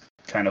 which is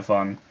kind of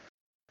fun.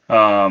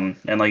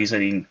 And like you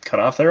said, you can cut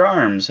off their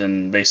arms,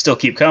 and they still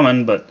keep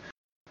coming. But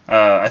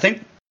I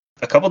think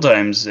a couple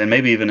times, and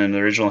maybe even in the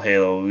original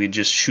Halo, we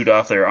just shoot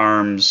off their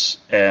arms,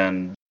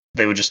 and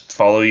they would just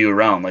follow you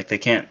around. Like, they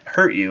can't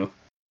hurt you,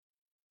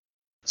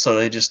 so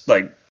they just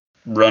like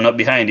run up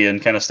behind you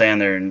and kind of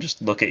stand there and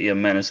just look at you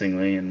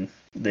menacingly, and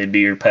they'd be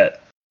your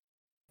pet.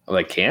 Oh,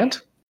 they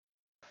can't?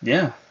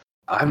 Yeah.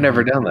 I've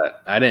never done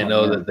that. I didn't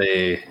know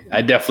that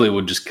I definitely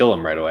would just kill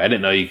them right away. I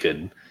didn't know you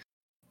could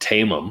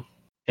tame them.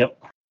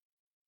 Yep.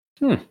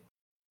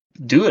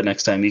 Do it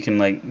next time. You can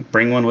like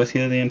bring one with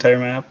you the entire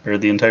map or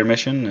the entire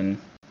mission,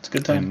 and it's a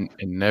good time.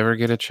 And never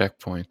get a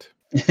checkpoint.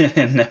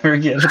 Never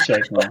get a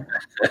checkpoint.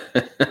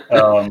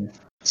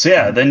 So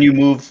yeah, then you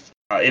move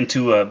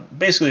into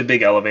basically a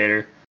big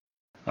elevator.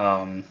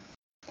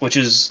 Which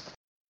is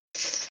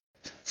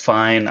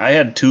fine. I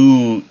had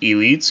 2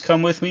 elites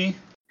come with me.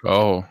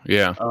 Oh,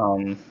 yeah.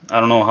 I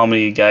don't know how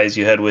many guys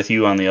you had with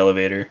you on the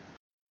elevator.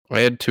 I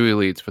had 2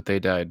 elites, but they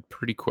died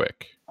pretty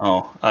quick.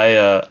 Oh, I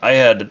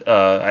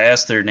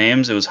asked their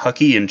names. It was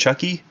Hucky and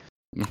Chucky.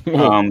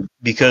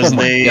 Because Oh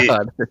my they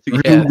God.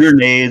 threw Yes.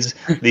 grenades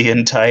the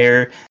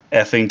entire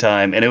effing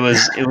time, and it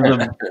was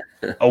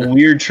a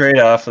weird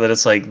trade-off that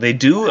it's like they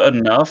do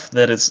enough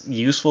that it's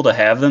useful to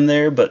have them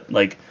there, but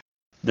like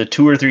the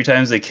 2 or 3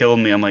 times they killed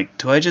me, I'm like,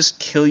 do I just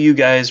kill you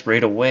guys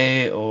right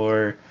away,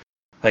 or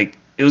like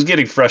it was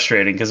getting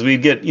frustrating because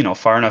we'd get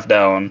far enough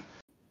down,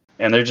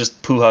 and they're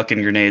just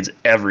poo-hucking grenades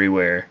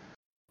everywhere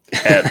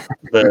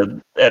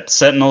at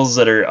sentinels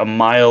that are a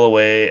mile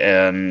away,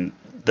 and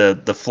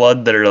the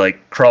flood that are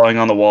like crawling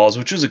on the walls,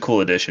 which is a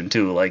cool addition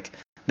too. Like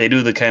they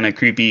do the kind of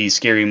creepy,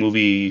 scary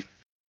movie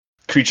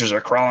creatures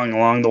are crawling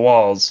along the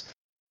walls,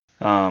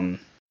 and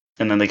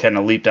then they kind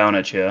of leap down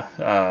at you.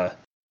 But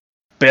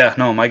yeah,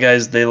 no, my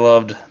guys, they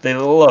loved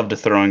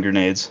throwing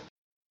grenades.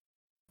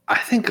 I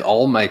think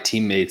all my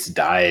teammates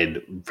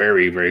died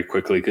very, very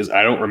quickly because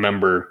I don't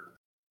remember.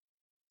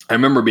 I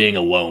remember being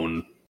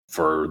alone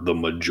for the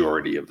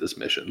majority of this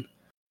mission.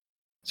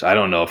 So I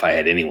don't know if I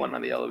had anyone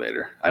on the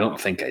elevator. I don't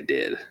think I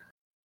did.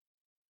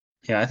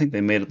 Yeah, I think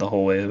they made it the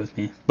whole way with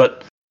me.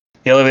 But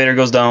the elevator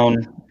goes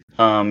down.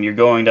 You're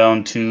going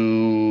down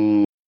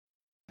to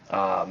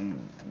the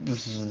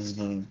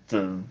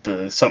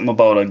something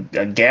about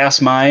a gas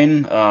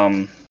mine.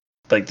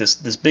 Like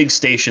this big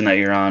station that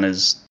you're on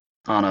is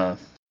on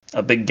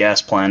a big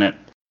gas planet.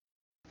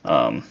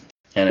 And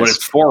But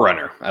it's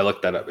Forerunner. I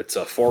looked that up. It's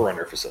a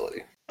Forerunner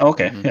facility.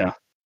 Okay, yeah.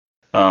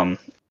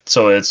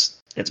 So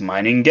it's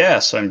mining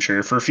gas, I'm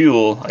sure, for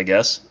fuel, I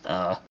guess.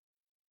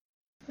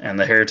 And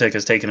the Heretic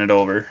has taken it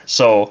over.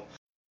 So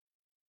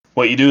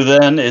what you do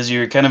then is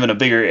you're kind of in a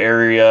bigger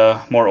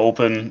area, more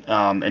open,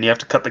 and you have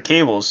to cut the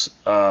cables.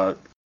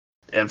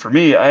 And for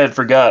me, I had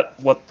forgot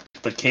what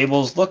the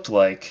cables looked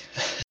like.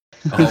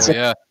 Oh, So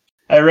yeah.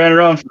 I ran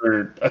around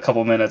for a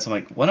couple minutes. I'm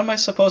like, what am I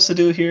supposed to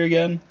do here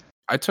again?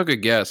 I took a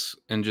guess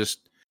and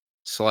just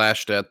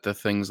slashed at the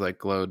things that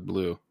glowed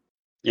blue.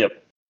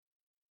 Yep.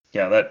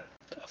 Yeah, that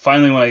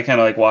finally when I kind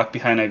of like walk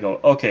behind, I go,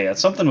 okay, it's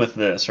something with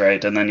this,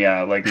 right? And then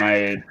yeah, like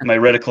my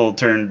reticle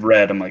turned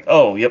red. I'm like,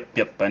 oh, yep,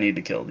 I need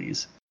to kill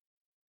these.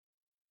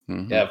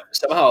 Mhm. Yeah,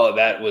 somehow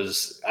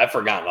I've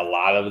forgotten a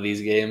lot of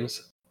these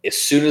games. As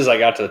soon as I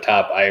got to the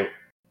top, I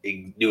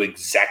knew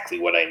exactly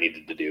what I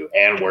needed to do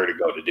and where to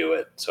go to do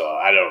it. So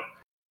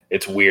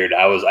it's weird.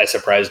 I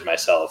surprised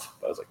myself.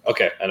 I was like,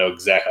 okay, I know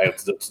exactly.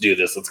 Let's do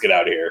this. Let's get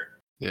out of here.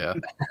 Yeah.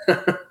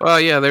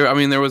 Well, yeah,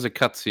 there was a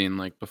cutscene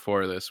like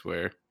before this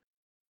where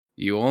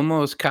you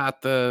almost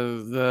caught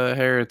the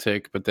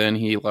heretic, but then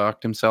he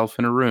locked himself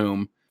in a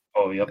room.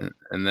 Oh, yep.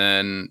 And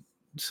then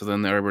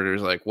the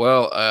arbiter's like,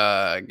 well,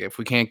 if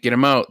we can't get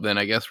him out, then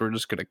I guess we're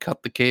just gonna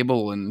cut the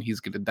cable and he's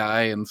gonna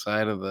die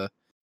inside of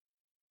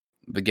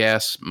the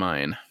gas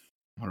mine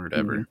or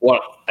whatever. Mm-hmm.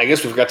 Well, I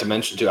guess we forgot to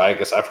mention too. I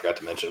guess I forgot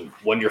to mention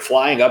when you're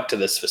flying up to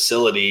this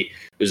facility,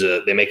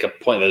 they make a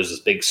point. There's this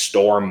big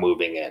storm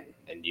moving in,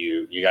 and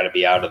you got to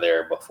be out of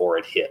there before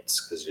it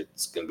hits because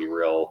it's going to be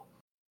real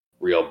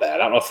bad.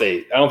 I don't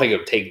think it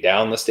would take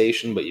down the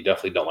station, but you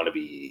definitely don't want to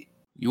be.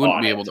 You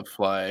wouldn't be able to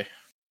fly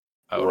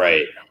out.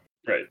 Right.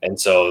 Right. And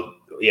so,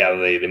 yeah,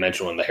 they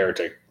mentioned when the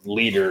Heretic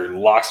leader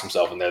locks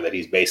himself in there that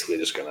he's basically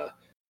just going to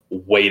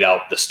wait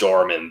out the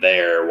storm in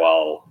there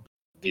while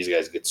these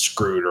guys get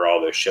screwed or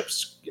all their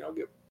ships, get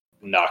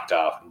knocked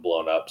off and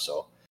blown up.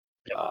 So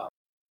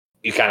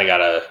you kind of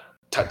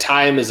got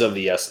time is of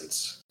the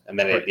essence. And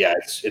then,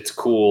 it's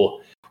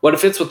cool. But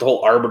it fits with the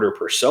whole Arbiter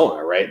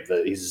persona, right?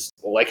 He's,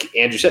 like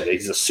Andrew said,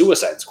 he's a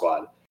Suicide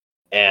Squad.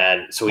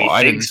 And so he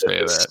I didn't thinks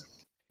say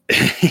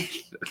that.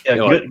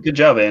 Yeah, good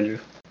job, Andrew.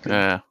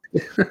 Yeah.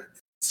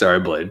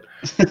 Sorry, Blade.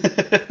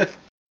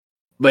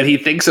 But he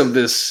thinks of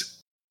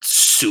this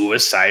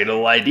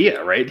suicidal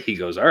idea, right? He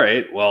goes, all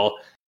right, well,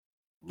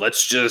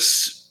 let's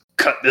just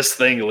cut this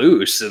thing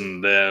loose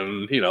and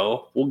then,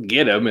 we'll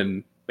get him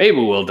and maybe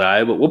we'll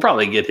die, but we'll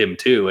probably get him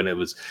too. And it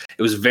was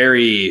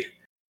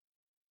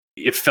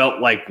it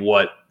felt like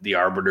what the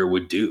Arbiter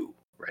would do,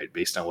 right?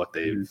 Based on what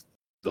the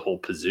whole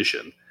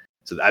position.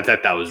 So I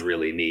thought that was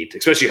really neat,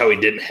 especially how he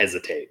didn't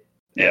hesitate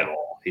at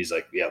all. He's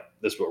like, yeah,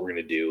 this is what we're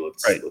going to do.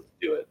 Let's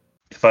do it.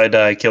 If I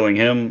die killing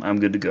him, I'm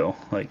good to go.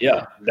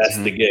 That's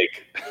the gig.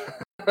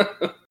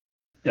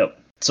 Yep.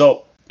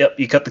 So,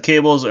 you cut the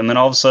cables, and then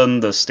all of a sudden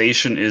the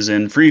station is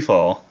in free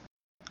fall,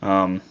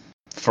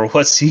 for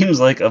what seems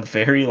like a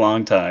very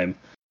long time.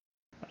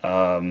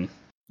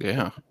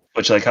 Yeah.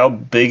 Which, like, how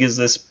big is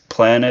this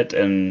planet?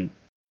 And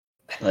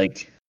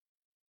like,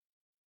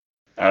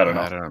 I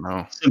don't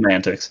know.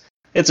 Semantics.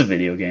 It's a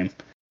video game.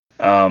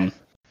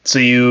 So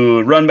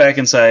you run back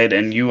inside,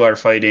 and you are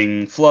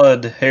fighting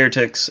Flood,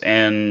 Heretics,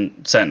 and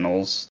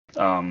Sentinels.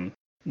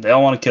 They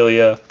all want to kill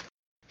you,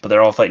 but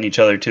they're all fighting each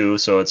other too.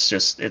 So it's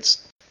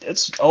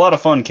a lot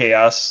of fun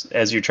chaos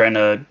as you're trying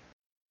to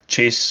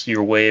chase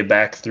your way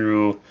back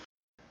through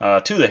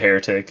to the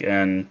Heretic,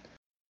 and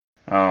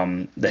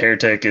the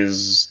Heretic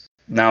is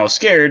now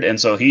scared, and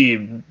so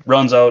he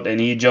runs out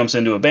and he jumps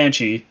into a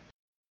Banshee,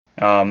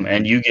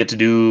 and you get to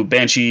do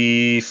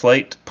Banshee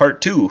Flight Part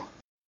 2.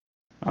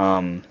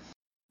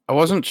 I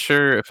wasn't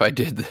sure if I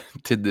did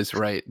this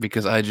right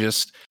because I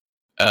just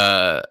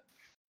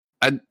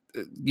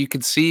you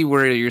could see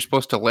where you're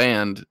supposed to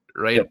land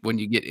right when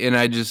you get in.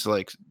 I just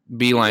like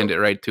beelined it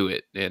right to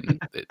it,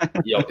 and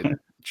it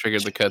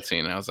triggered the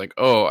cutscene. I was like,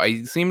 oh,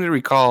 I seem to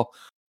recall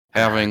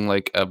having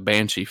like a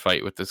Banshee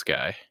fight with this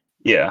guy.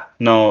 Yeah,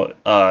 no,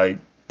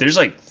 there's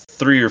like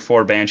 3 or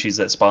 4 banshees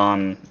that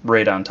spawn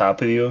right on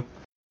top of you.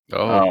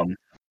 Oh,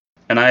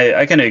 and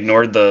I kind of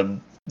ignored the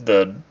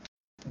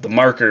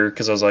marker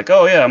because I was like,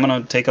 oh yeah, I'm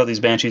gonna take out these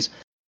banshees,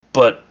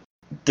 but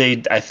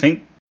they I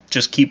think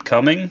just keep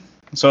coming.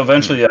 So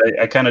eventually,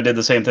 I kind of did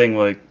the same thing.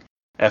 Like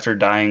after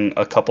dying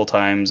a couple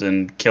times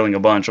and killing a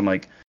bunch, I'm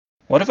like,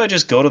 what if I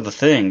just go to the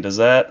thing? Does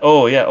that?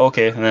 Oh yeah,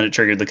 okay, and then it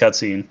triggered the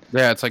cutscene.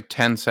 yeah, it's like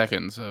 10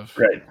 seconds of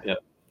Right. Yeah,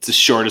 it's the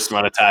shortest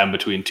amount of time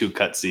between 2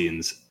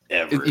 cutscenes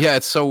ever. Yeah,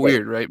 it's so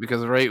weird, right?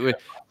 Because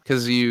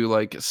because you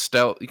like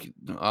stealth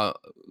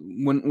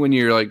when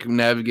you're like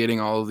navigating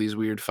all of these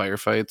weird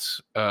firefights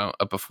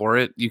up before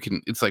it,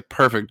 it's like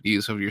perfect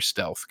use of your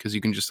stealth because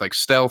you can just like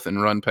stealth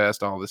and run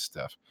past all this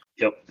stuff.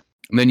 Yep.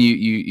 And then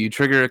you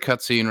trigger a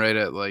cutscene right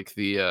at like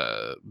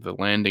the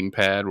landing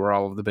pad where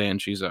all of the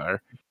banshees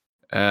are,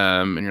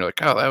 and you're like,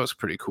 oh, that was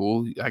pretty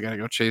cool. I gotta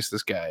go chase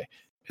this guy.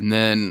 And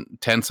then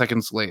 10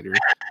 seconds later,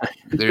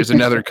 there's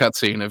another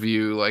cutscene of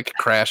you like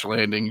crash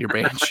landing your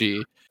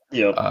Banshee.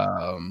 Yep.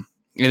 And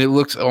it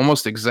looks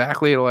almost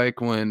exactly like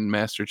when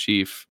Master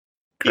Chief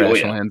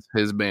crash lands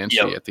his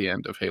Banshee at the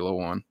end of Halo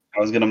 1. I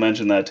was gonna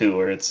mention that too,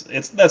 where it's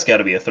that's got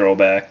to be a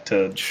throwback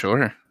to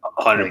Sure,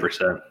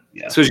 100%.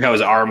 Yeah. Especially how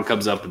his arm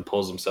comes up and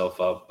pulls himself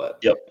up.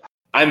 But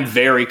I'm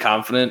very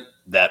confident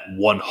that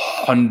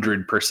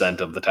 100%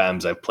 of the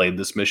times I've played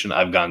this mission,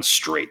 I've gone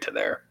straight to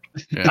there.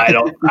 Yeah.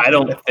 I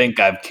don't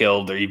think I've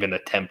killed or even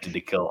attempted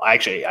to kill.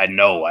 Actually, I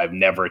know I've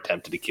never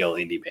attempted to kill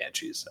any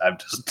banshees. I've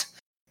just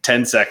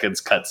 10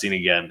 seconds cutscene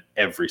again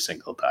every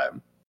single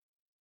time.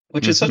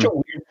 Which is such a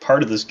weird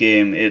part of this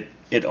game.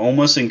 It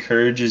almost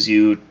encourages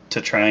you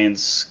to try and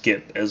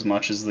skip as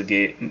much of the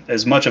game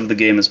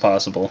as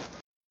possible.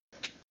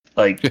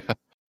 Like,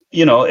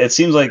 it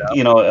seems like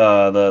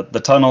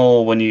the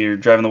tunnel when you're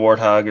driving the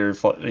Warthog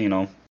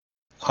or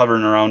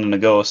hovering around in a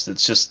Ghost.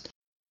 It's just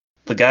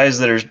the guys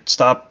that are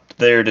stopped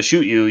there to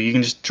shoot you. You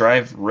can just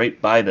drive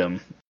right by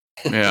them.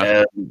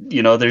 Yeah.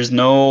 And, there's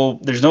no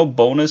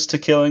bonus to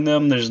killing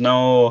them. There's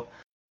no,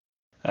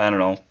 I don't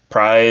know,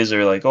 prize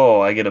or like, oh,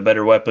 I get a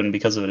better weapon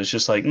because of it. It's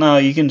just like, no,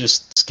 you can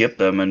just skip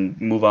them and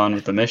move on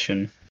with the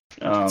mission.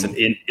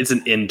 It's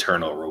an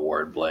internal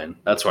reward, Blaine.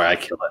 That's why I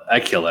kill it. I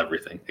kill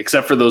everything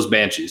except for those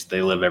banshees.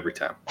 They live every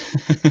time.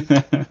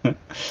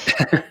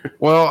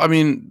 Well, I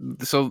mean,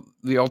 so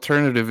the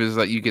alternative is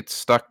that you get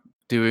stuck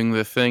doing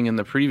the thing in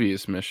the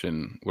previous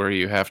mission where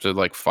you have to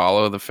like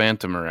follow the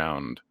Phantom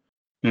around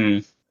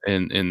in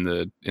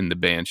the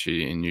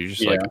Banshee, and you're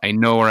just like, I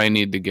know where I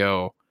need to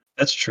go.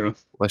 That's true.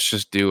 Let's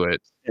just do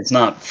it. It's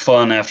not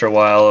fun after a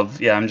while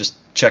of I'm just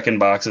checking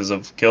boxes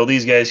of kill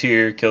these guys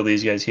here, kill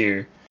these guys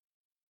here.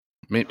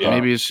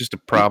 Maybe it's just a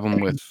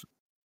problem with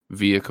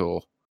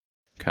vehicle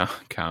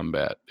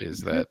combat. Is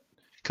that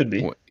could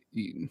be?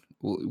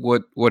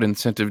 What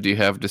incentive do you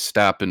have to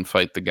stop and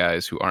fight the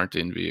guys who aren't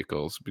in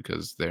vehicles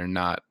because they're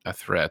not a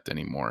threat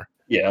anymore?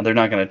 Yeah, they're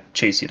not going to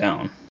chase you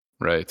down,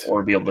 right?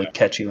 Or be able to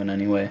catch you in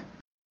any way.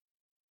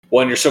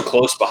 Well, and you're so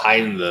close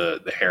behind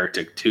the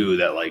heretic too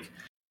that like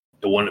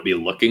it wouldn't be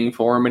looking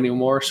for him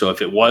anymore. So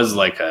if it was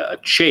like a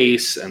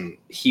chase and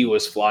he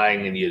was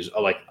flying and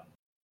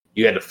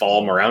you had to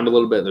follow him around a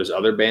little bit, and there's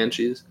other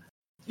banshees,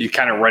 you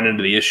kind of run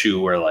into the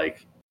issue where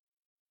like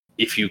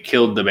if you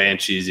killed the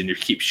banshees and you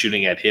keep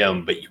shooting at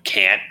him, but you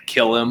can't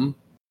kill him,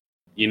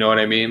 you know what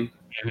I mean?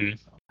 Mm-hmm.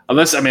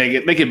 Unless,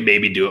 they could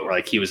maybe do it where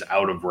like he was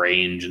out of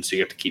range, and so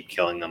you have to keep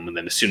killing them, and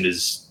then as soon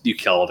as you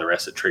kill all the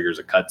rest, it triggers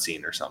a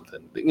cutscene or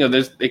something.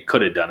 They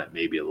could have done it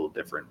maybe a little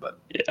different, but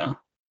yeah,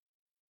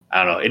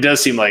 I don't know. It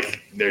does seem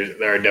like there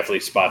are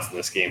definitely spots in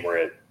this game where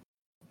I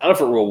don't know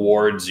if it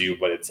rewards you,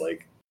 but it's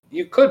like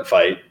you could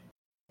fight,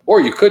 or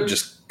you could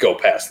just go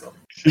past them.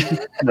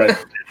 Right.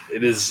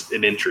 It is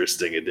an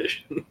interesting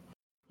addition.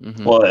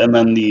 Mm-hmm. Well, and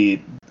then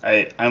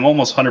I'm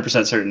almost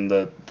 100% certain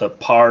the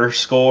par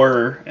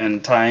score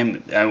and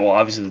time,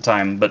 obviously the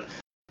time, but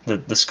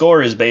the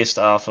score is based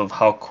off of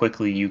how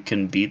quickly you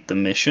can beat the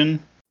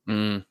mission.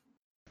 Because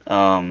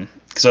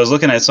I was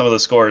looking at some of the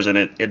scores, and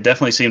it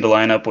definitely seemed to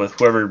line up with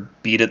whoever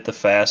beat it the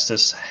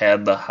fastest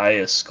had the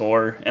highest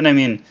score. And I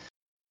mean,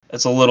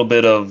 it's a little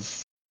bit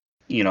of,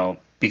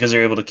 because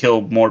they're able to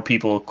kill more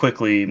people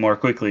more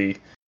quickly,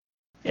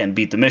 and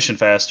beat the mission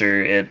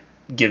faster, it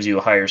gives you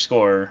a higher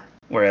score.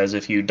 Whereas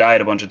if you died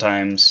a bunch of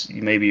times,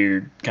 maybe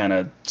you're kind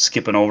of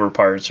skipping over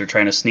parts or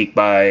trying to sneak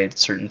by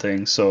certain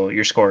things, so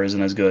your score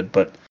isn't as good.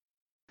 But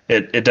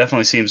it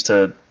definitely seems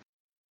to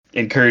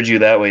encourage you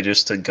that way,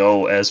 just to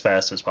go as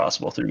fast as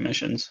possible through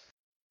missions.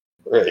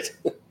 Right.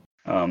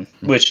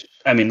 Which,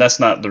 that's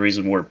not the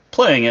reason we're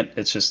playing it.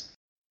 It's just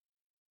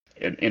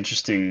an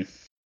interesting,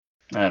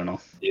 I don't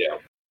know. Yeah.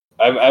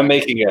 I'm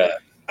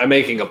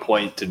making a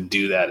point to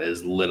do that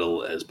as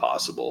little as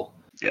possible.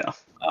 Yeah.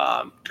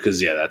 Because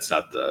that's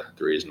not the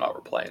reason why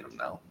we're playing them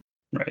now.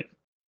 Right.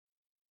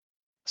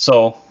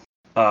 So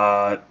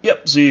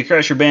Yep. So you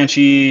crash your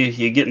Banshee,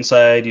 you get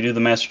inside, you do the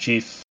Master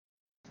Chief,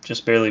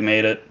 just barely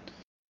made it.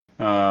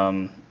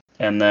 And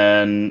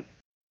then,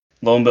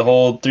 lo and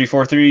behold,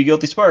 343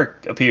 Guilty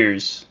Spark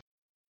appears.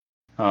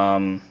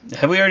 Have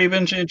we already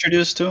been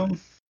introduced to him?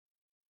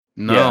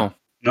 No, Yeah.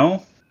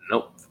 No?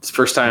 Nope. It's the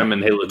first time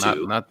in Halo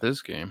 2. not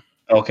this game.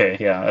 Okay,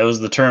 yeah. It was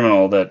the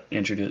terminal that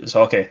introduced.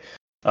 Okay.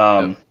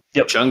 Yep.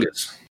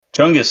 Chungus.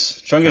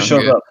 Chungus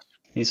shows up.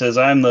 He says,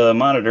 I'm the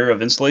monitor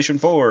of Installation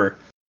 4.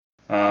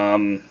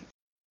 And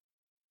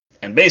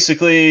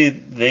basically,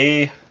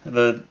 the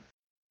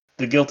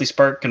Guilty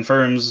Spark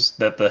confirms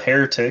that the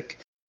heretic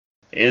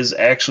is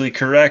actually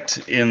correct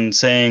in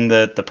saying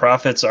that the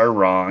prophets are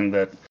wrong,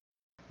 that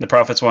the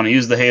prophets want to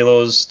use the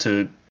halos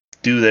to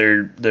do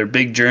their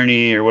big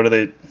journey, or what are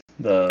they?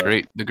 The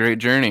great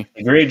journey.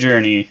 The great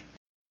journey,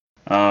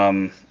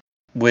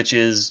 which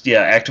is,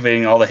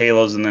 activating all the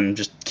halos and then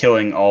just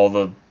killing all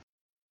the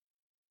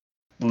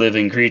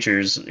living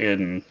creatures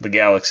in the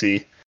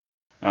galaxy.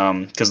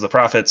 Because the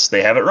prophets,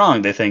 they have it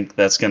wrong. They think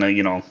that's going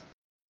to,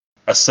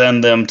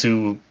 ascend them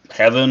to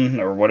heaven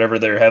or whatever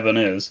their heaven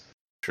is.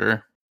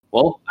 Sure.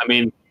 Well, I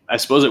mean, I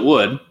suppose it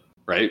would,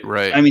 right?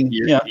 Right. I mean,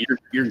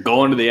 you're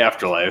going to the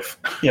afterlife.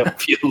 Yep.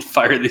 If you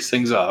fire these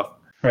things off.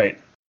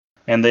 Right.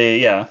 And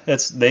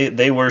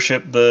they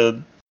worship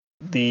the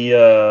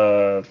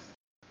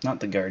not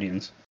the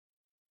Guardians.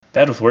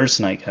 Bad with words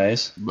tonight,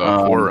 guys. The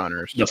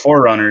Forerunners. The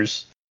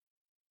Forerunners.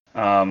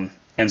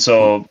 And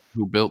so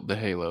who built the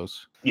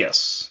Halos?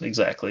 Yes,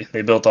 exactly.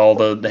 They built all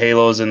the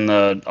Halos, and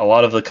a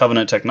lot of the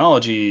Covenant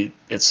technology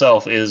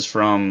itself is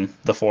from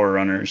the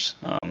Forerunners.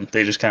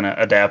 They just kind of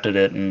adapted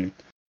it and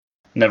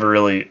never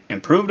really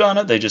improved on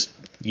it. They just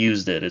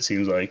used it. It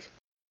seems like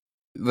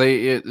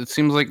it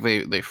seems like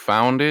they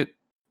found it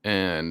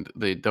and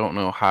they don't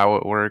know how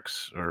it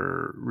works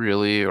or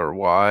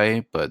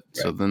why. But right.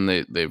 So then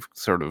they've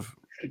sort of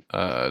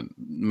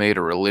made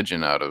a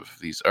religion out of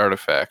these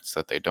artifacts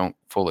that they don't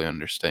fully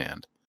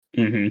understand.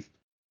 Mm-hmm.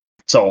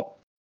 So,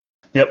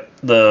 yep,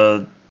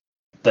 the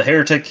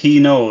heretic, he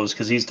knows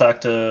because he's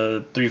talked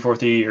to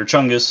 343 or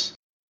Chungus,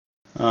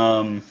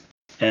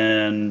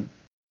 and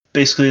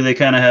basically they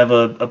kind of have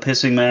a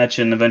pissing match,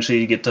 and eventually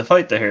you get to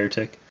fight the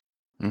heretic.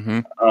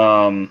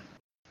 Mm-hmm.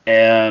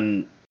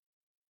 And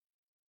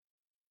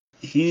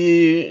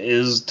he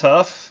is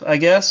tough, I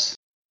guess.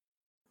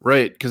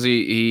 Right, because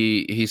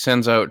he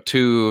sends out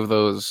 2 of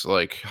those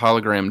like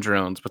hologram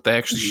drones, but they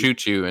actually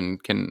shoot you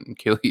and can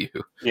kill you.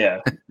 Yeah,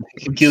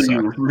 they can kill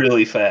you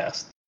really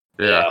fast.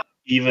 Yeah.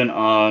 Even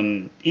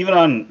on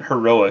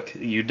heroic,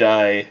 you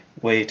die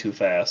way too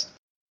fast.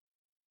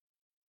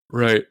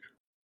 Right.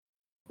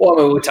 Well,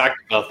 I mean, we talked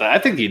about that. I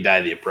think you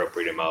die the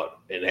appropriate amount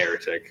in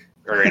Heretic,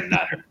 or in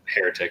not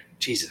Heretic.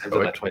 Jesus, I've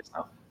done that twice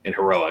now. In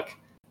Heroic,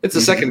 it's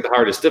the second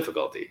hardest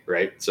difficulty,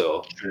 right?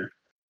 So. Sure.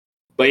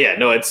 But yeah,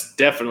 no, it's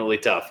definitely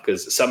tough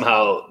because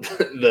somehow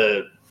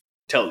the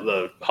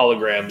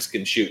holograms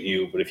can shoot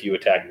you, but if you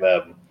attack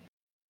them,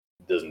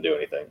 it doesn't do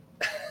anything.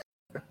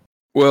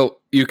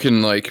 Well, you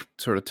can like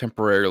sort of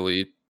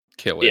temporarily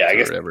kill it. Yeah, I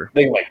guess whatever.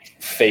 They can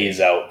like phase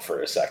out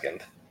for a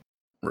second.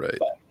 Right.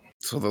 But.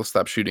 So they'll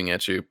stop shooting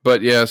at you.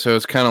 But yeah, so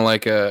it's kind of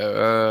like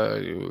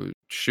you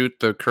shoot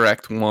the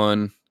correct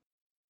one,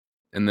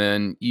 and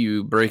then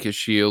you break his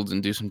shields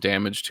and do some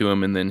damage to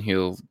him, and then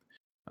he'll,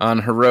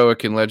 on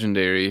heroic and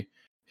legendary,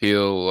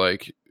 he'll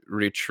like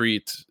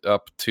retreat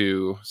up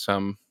to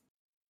some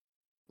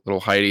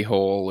little hidey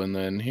hole, and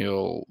then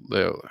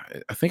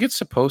I think it's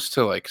supposed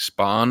to like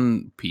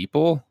spawn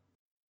people.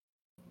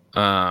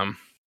 But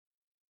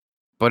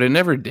it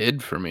never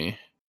did for me.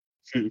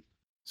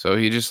 So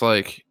he just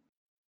like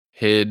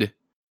hid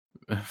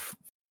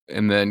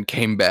and then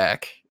came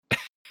back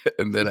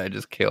and then I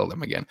just killed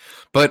him again.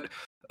 But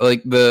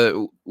like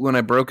when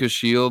I broke his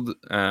shield,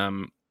 I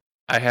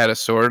had a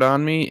sword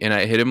on me and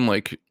I hit him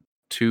like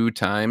 2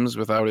 times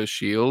without his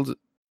shield,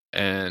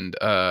 and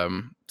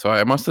so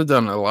I must have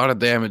done a lot of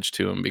damage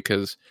to him,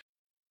 because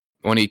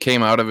when he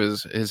came out of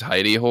his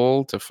hidey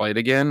hole to fight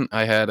again,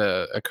 I had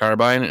a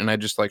carbine and I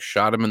just like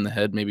shot him in the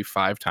head maybe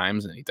 5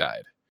 times and he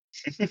died.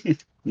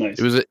 Nice.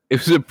 It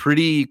was a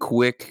pretty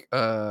quick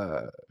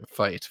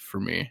fight for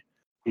me.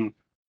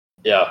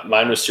 Yeah,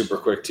 mine was super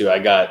quick too. I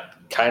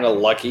got kind of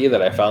lucky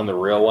that I found the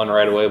real one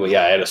right away, but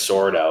yeah, I had a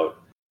sword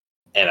out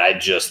and I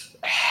just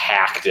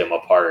hacked him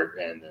apart,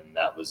 and then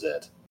that was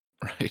it.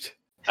 Right.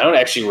 I don't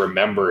actually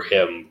remember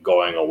him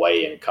going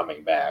away and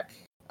coming back.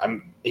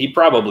 He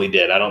probably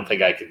did. I don't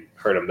think I could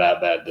hurt him that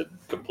bad to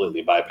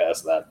completely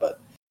bypass that, but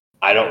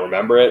I don't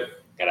remember it,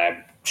 and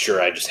I'm sure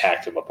I just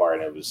hacked him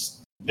apart, and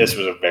this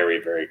was a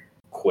very, very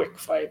quick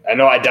fight. I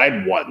know I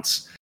died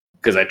once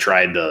because I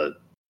tried to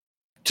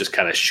just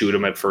kind of shoot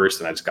him at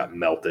first, and I just got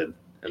melted.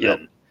 And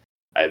then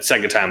the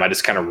second time, I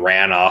just kind of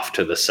ran off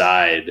to the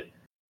side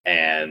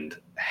and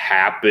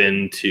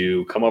happened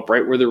to come up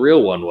right where the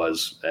real one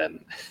was,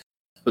 and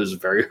it was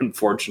very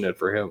unfortunate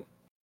for him.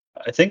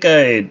 I think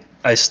I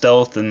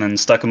stealthed and then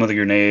stuck him with a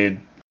grenade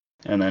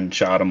and then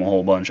shot him a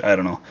whole bunch. I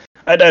don't know.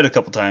 I died a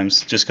couple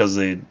times just because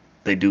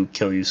they do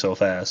kill you so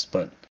fast,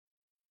 but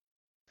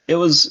it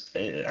was,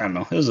 I don't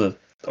know, it was a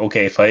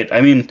okay fight. I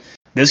mean,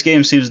 this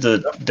game seems to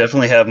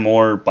definitely have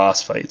more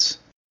boss fights.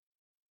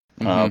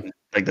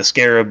 Like the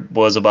Scarab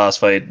was a boss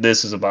fight.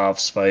 This is a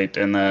boss fight,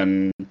 and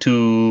then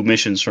 2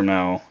 missions from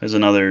now is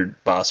another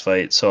boss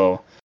fight.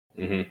 So,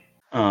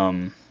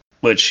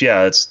 which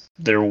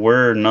there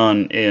were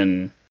none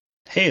in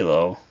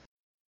Halo,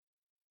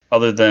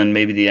 other than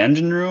maybe the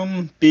engine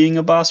room being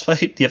a boss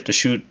fight. You have to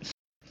shoot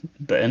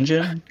the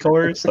engine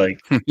cores. Like,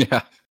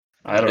 yeah,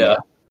 I don't know.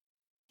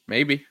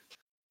 maybe.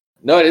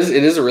 No, it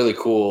is a really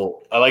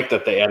cool. I like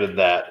that they added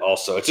that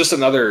also. It's just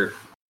another,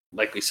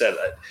 like we said,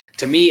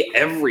 to me,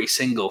 every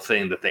single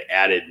thing that they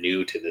added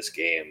new to this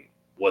game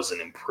was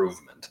an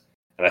improvement,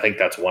 and I think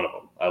that's one of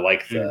them. I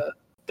like the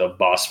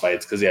boss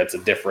fights because it's a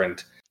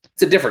different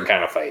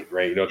kind of fight,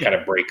 right? It kind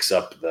of breaks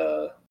up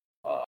the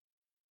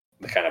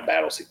kind of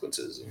battle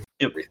sequences.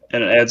 Yep,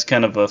 and it adds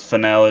kind of a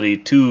finality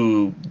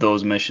to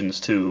those missions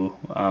too.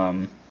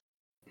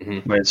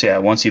 Right,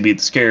 so once you beat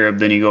the Scarab,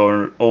 then you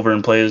go over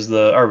and play as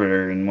the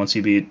Arbiter, and once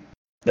you beat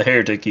the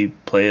Heretic, you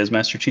play as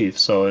Master Chief.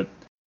 So it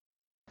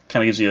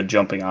kind of gives you a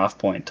jumping off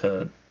point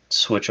to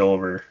switch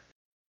over.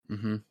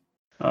 So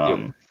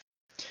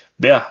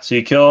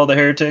you kill the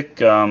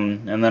Heretic,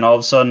 and then all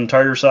of a sudden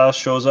Tartar Sauce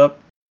shows up.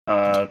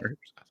 The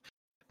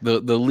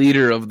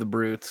leader of the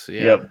brutes.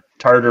 Yeah. Yep,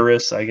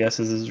 Tartarus, I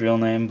guess is his real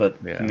name. But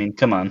I mean,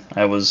 come on,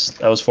 I was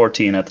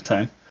 14 at the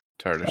time.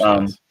 Tartar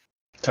Sauce.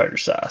 Tartar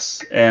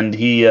Sauce, and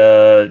he's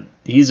a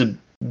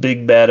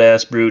big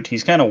badass brute.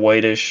 He's kind of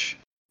whitish.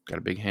 Got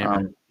a big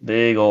hammer.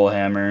 Big old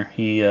hammer.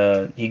 He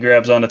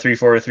grabs onto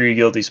 343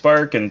 Guilty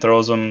Spark and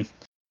throws him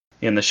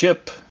in the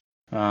ship.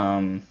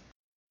 And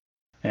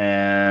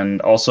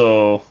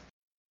also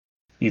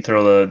you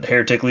throw the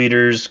Heretic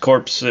leader's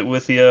corpse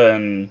with you,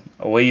 and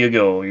away you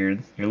go. You're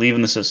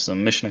leaving the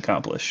system. Mission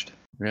accomplished.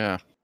 Yeah.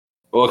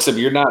 Well, except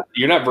you're not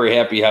very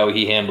happy how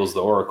he handles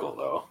the Oracle,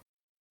 though.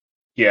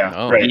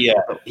 Yeah, right.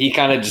 He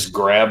kind of just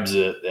grabs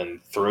it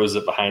and throws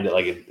it behind it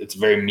like it's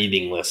very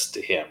meaningless to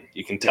him.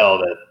 You can tell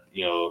that,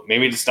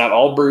 maybe it's not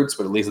all brutes,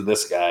 but at least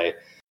this guy,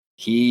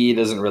 he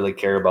doesn't really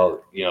care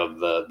about,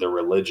 the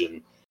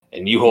religion.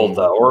 And you hold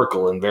the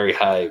Oracle in very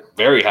high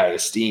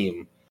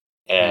esteem,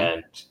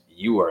 and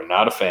you are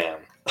not a fan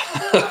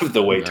of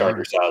the way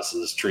Tartar Sauce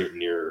is treating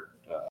your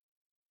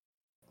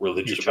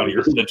religious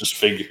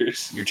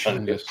figures. Your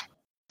Chungus.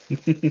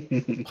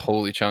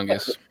 Holy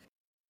Chungus.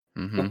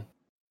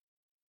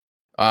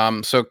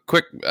 So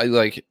quick,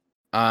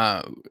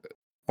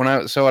 when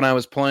I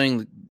was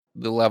playing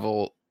the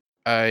level,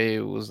 I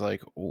was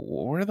like,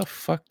 where the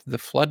fuck did the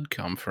flood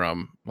come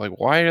from? Like,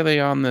 why are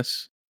they on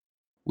this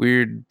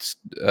weird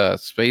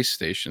space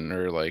station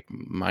or like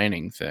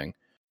mining thing?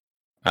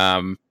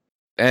 And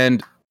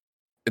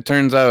it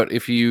turns out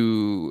if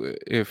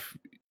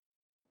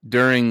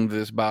during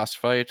this boss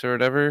fight or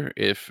whatever,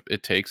 if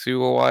it takes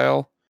you a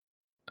while,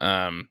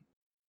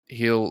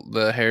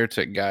 the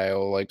Heretic guy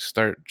will like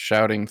start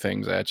shouting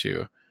things at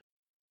you,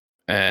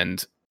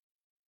 and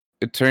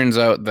it turns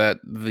out that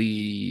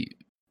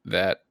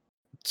that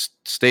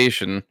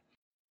station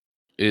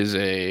is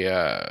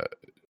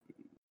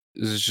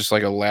just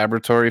like a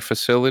laboratory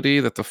facility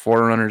that the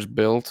Forerunners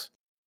built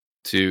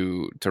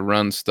to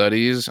run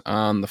studies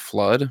on the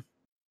flood,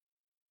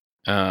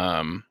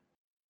 and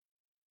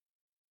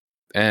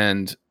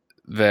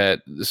that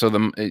so the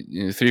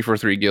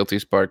 343 Guilty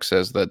Spark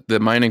says that the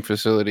mining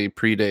facility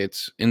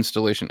predates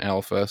Installation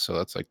Alpha, so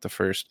that's like the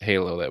first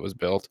Halo that was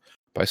built,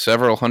 by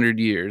several hundred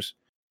years.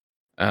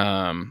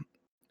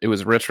 It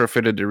was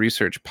retrofitted to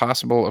research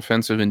possible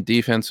offensive and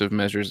defensive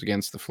measures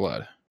against the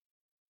flood,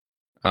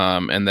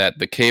 and that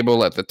the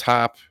cable at the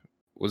top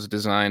was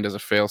designed as a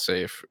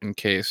failsafe in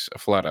case a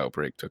flood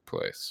outbreak took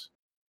place.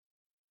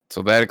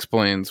 So that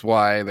explains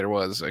why there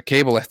was a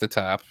cable at the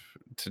top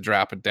to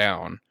drop it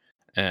down,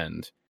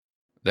 and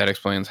that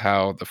explains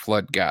how the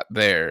flood got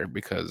there,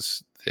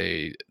 because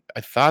I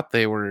thought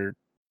they were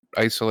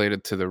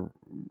isolated to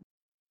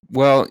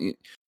the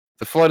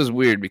flood is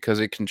weird because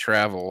it can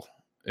travel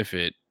if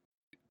it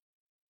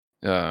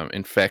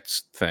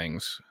infects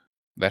things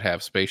that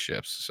have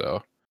spaceships.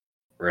 So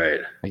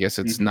right, I guess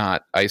it's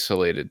not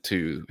isolated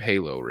to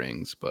Halo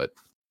rings, but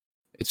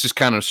it's just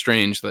kind of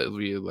strange that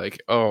we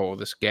like, oh,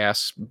 this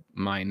gas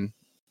mine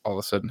all of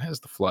a sudden has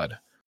the flood.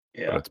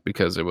 Yeah, but it's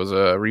because it was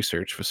a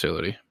research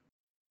facility.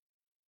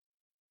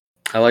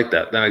 I like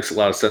that. That makes a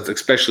lot of sense,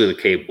 especially the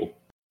cable.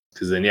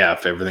 Because then,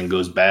 if everything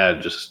goes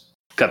bad, just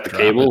cut the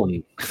cable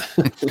and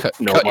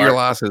cut your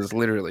losses,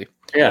 literally.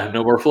 Yeah,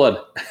 no more flood.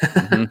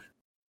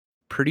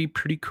 Pretty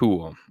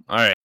cool. All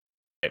right.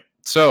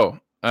 So,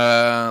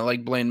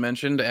 like Blaine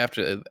mentioned, at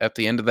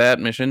the end of that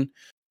mission,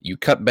 you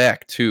cut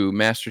back to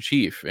Master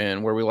Chief,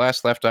 and where we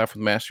last left off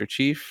with Master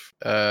Chief,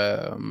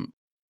 the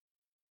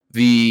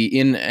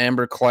in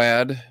amber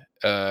clad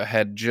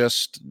had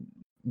just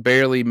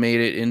barely made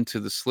it into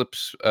the slip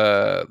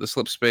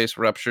space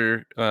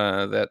rupture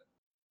that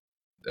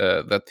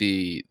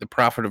the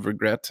Prophet of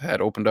Regret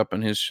had opened up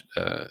on his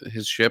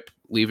ship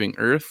leaving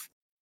Earth.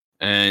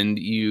 And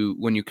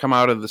when you come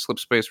out of the slip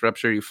space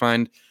rupture, you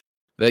find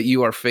that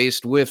you are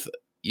faced with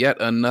yet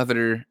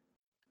another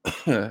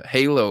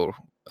Halo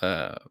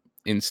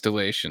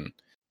installation.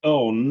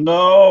 Oh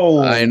no!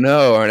 I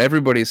know, and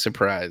everybody's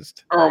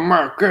surprised. Oh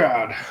my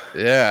god!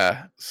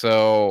 Yeah.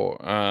 So,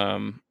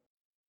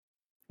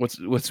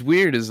 what's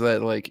weird is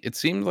that like it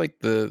seemed like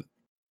the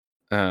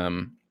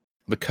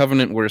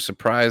Covenant were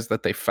surprised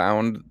that they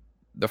found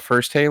the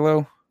first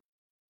Halo.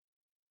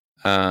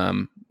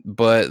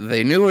 But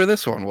they knew where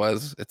this one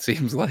was. It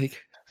seems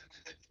like,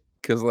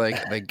 because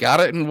like they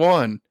got it in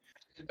one.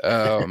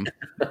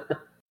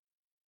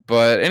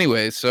 But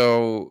anyway,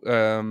 so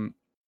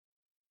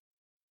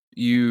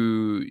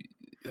they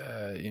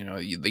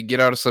get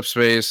out of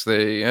subspace.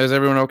 Is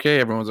everyone okay?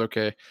 Everyone's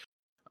okay.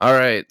 All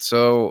right.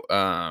 So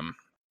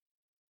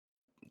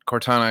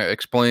Cortana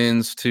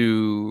explains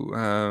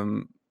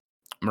to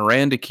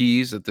Miranda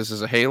Keyes that this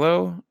is a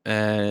Halo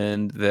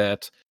and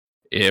that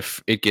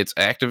if it gets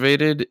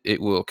activated,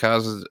 it will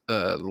cause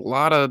a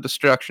lot of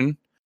destruction.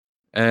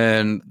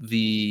 And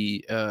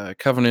the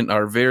Covenant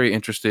are very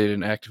interested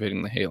in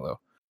activating the Halo.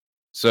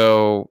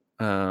 So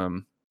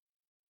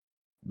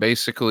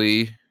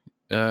basically,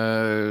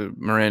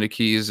 Miranda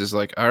Keyes is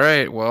like, all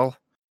right, well,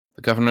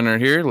 the Covenant are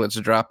here. Let's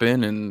drop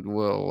in and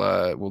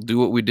we'll do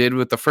what we did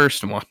with the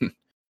first one.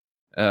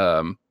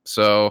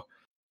 So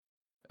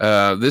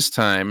this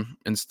time,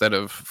 instead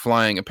of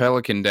flying a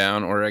Pelican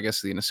down, or I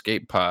guess an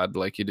escape pod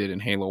like you did in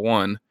Halo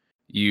 1,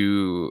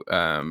 you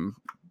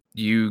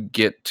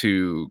get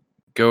to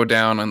go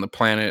down on the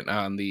planet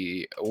on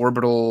the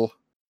orbital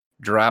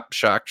drop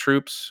shock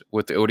troops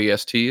with the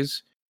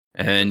ODSTs,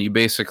 and you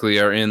basically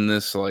are in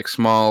this like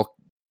small,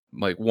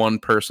 like one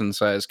person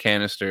size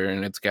canister,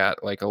 and it's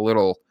got like a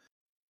little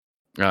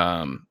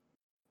a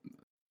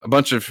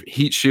bunch of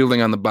heat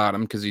shielding on the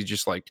bottom because you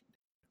just like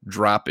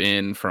drop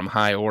in from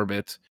high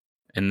orbit,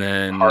 and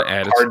then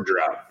hard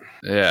drop.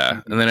 Yeah,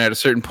 and then at a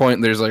certain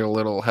point, there's like a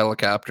little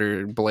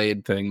helicopter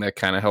blade thing that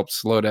kind of helps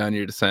slow down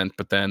your descent,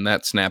 but then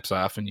that snaps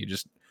off and you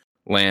just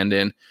land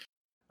in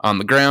on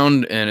the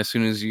ground. And as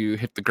soon as you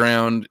hit the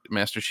ground,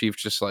 Master Chief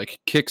just like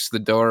kicks the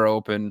door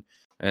open,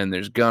 and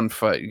there's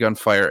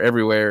gunfire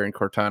everywhere. And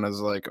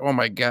Cortana's like, "Oh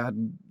my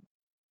god,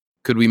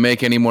 could we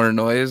make any more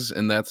noise?"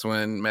 And that's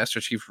when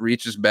Master Chief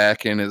reaches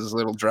back in his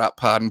little drop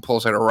pod and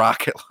pulls out a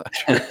rocket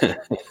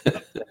launcher.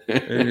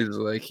 And he's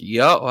like,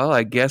 "Yeah, well,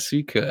 I guess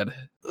you could."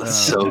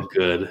 So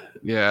good.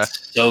 Yeah.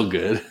 So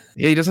good.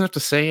 Yeah, he doesn't have to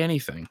say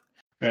anything.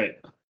 Right.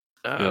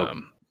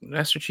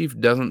 Master Chief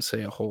doesn't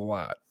say a whole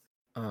lot.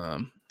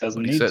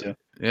 Doesn't need to.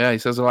 Yeah, he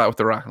says a lot with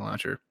the rocket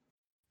launcher.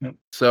 Yep.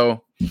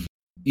 So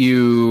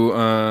you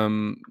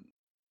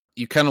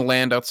kind of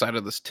land outside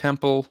of this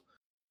temple,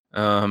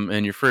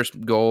 and your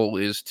first goal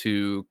is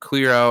to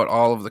clear out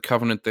all of the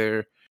Covenant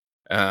there.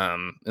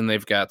 And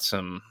they've got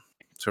some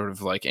sort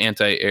of like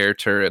anti-air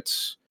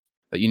turrets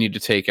that you need to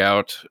take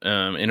out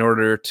in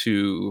order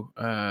to,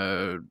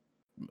 I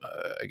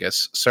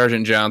guess,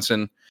 Sergeant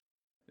Johnson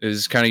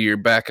is kind of your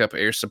backup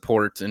air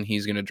support, and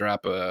he's going to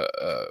drop a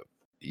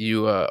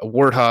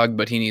Warthog,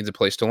 but he needs a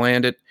place to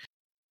land it.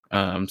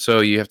 So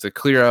you have to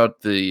clear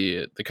out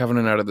the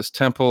Covenant out of this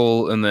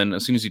temple, and then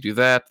as soon as you do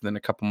that, then a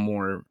couple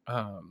more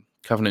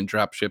Covenant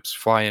dropships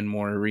fly in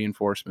more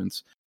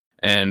reinforcements.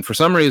 And for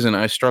some reason,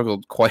 I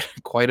struggled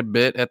quite a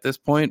bit at this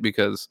point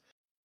because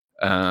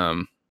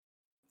I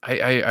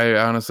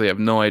honestly have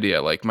no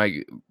idea. Like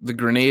the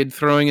grenade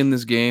throwing in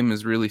this game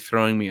is really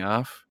throwing me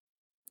off.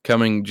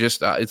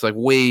 It's like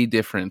way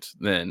different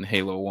than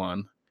Halo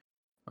 1.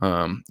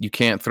 You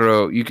can't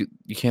throw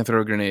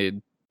a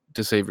grenade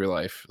to save your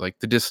life. Like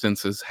the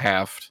distance is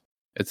halved,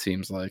 it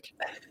seems like.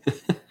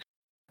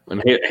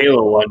 In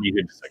Halo 1, you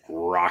could just like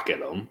rocket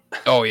them.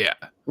 Oh yeah.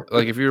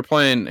 Like if you were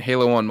playing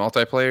Halo 1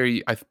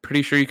 multiplayer, I'm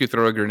pretty sure you could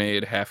throw a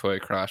grenade halfway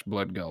across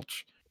Blood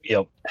Gulch.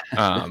 Yep.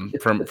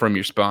 From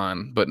your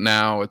spawn, but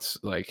now it's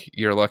like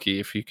you're lucky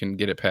if you can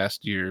get it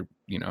past your,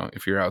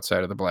 if you're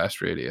outside of the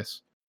blast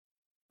radius.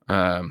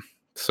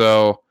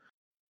 So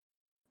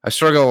I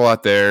struggle a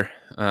lot there.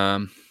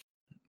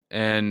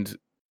 And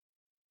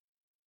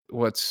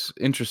what's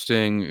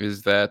interesting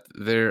is that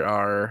there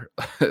are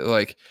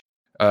like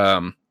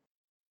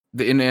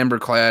the In Amber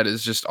Clad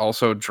is just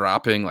also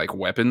dropping like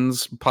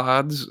weapons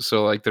pods.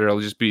 So like there'll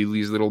just be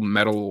these little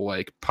metal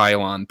like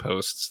pylon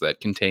posts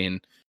that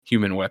contain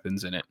human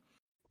weapons in it.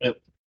 Yep.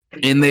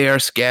 And they are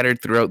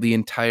scattered throughout the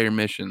entire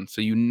mission,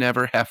 so you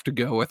never have to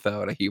go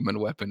without a human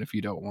weapon if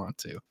you don't want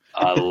to.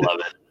 I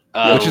love it.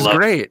 Which is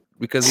great,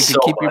 because you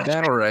can keep your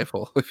battle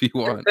rifle if you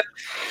want.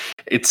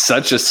 It's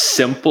such a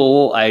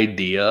simple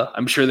idea.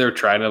 I'm sure they're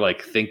trying to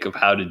like think of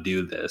how to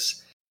do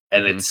this,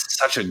 and it's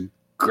such a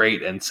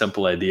great and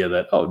simple idea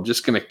that I'm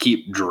just gonna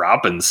keep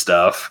dropping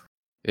stuff.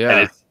 Yeah,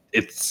 and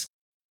it's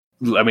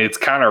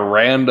kind of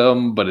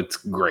random, but it's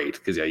great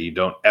because you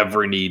don't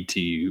ever need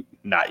to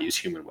not use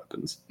human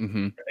weapons.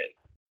 Mm-hmm. Right.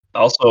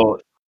 Also,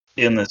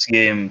 in this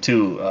game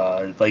too,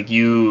 like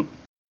you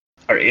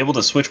are able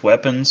to switch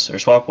weapons or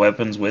swap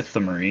weapons with the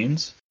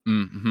Marines.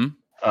 Mm-hmm.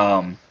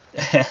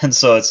 And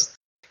so it's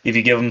if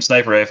you give them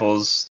sniper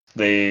rifles,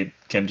 they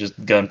can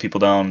just gun people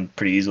down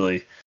pretty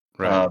easily.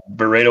 Right.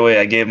 But right away,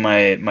 I gave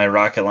my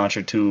rocket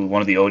launcher to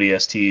one of the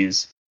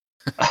ODSTs,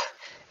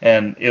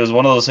 and it was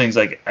one of those things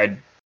like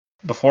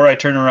before I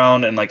turn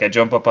around and like I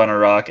jump up on a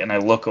rock and I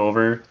look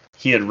over,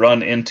 he had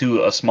run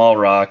into a small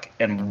rock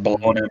and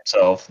blown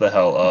himself the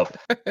hell up.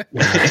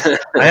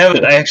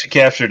 I actually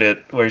captured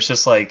it where it's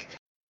just like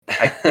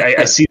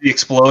I see the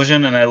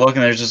explosion and I look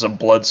and there's just a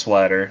blood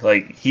splatter.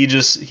 Like he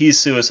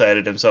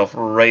suicided himself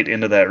right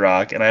into that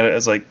rock, and I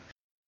was like,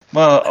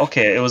 well,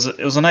 okay, it was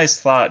a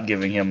nice thought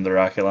giving him the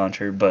rocket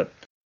launcher, but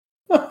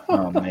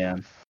oh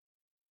man.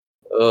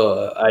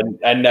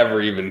 I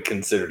never even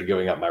considered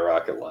giving up my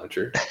rocket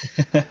launcher.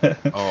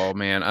 Oh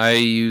man, I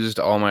used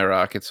all my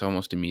rockets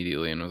almost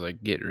immediately and was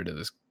like, get rid of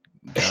this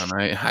gun.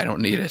 I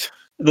don't need it.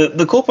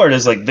 The cool part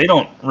is like they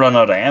don't run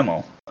out of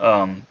ammo.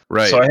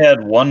 Right. So I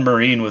had one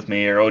Marine with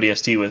me or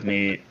ODST with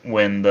me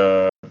when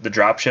the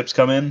drop ships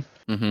come in,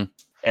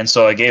 and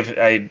so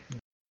I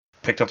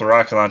picked up the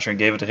rocket launcher and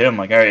gave it to him.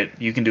 Like, all right,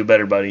 you can do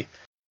better, buddy.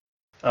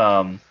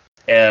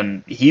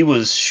 And he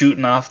was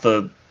shooting off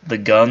the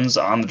guns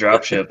on the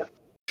dropship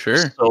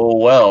so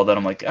well that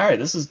I'm like, all right,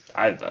 this is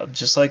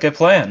just like I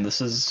planned. This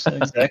is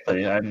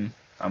exactly. I'm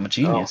a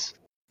genius.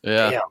 Oh.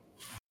 Yeah. Damn.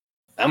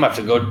 I'm gonna have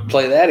to go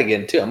play that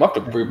again too. I'm gonna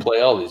have to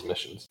replay all these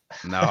missions.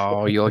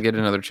 No, you'll get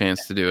another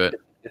chance to do it.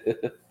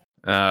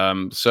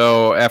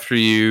 So after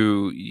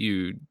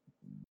you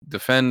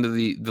defend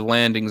the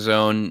landing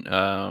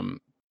zone,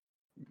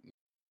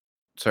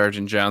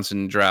 Sergeant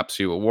Johnson drops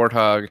you a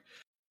Warthog,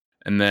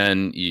 and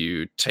then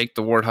you take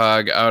the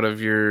Warthog out of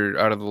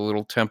the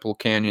little temple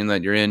canyon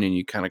that you're in, and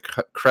you kind of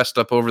crest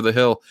up over the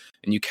hill,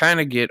 and you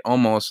kind of get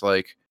almost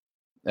like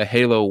a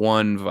Halo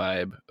 1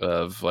 vibe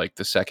of like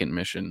the second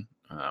mission,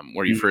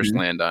 where you first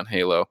land on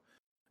Halo,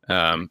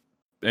 and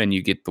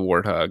you get the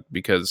Warthog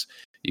because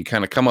you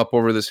kind of come up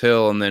over this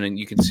hill, and then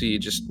you can see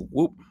just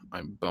whoop.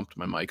 I bumped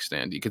my mic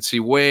stand. You can see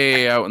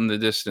way out in the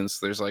distance.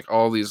 There's like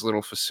all these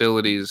little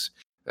facilities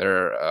that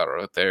are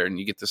out there, and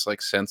you get this like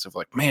sense of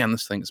like, man,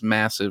 this thing is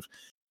massive,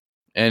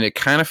 and it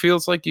kind of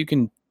feels like you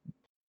can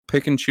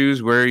pick and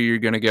choose where you're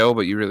gonna go,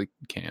 but you really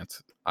can't.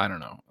 I don't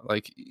know.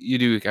 Like you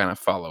do kind of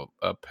follow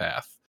a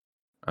path,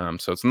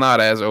 so it's not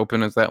as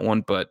open as that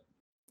one, but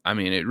I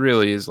mean, it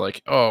really is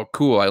like, oh,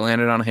 cool. I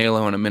landed on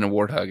Halo and I'm in a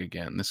Warthog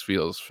again. This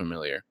feels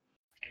familiar.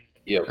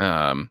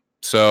 Yep.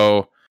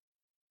 So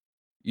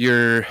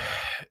you're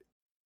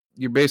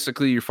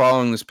basically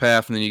following this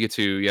path, and then you get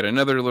to yet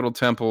another little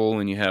temple,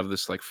 and you have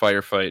this like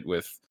firefight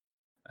with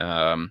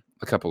a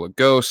couple of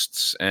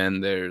ghosts,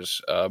 and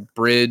there's a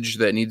bridge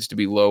that needs to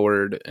be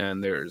lowered,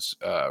 and there's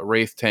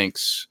wraith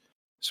tanks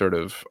sort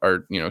of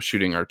are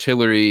shooting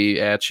artillery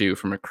at you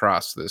from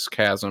across this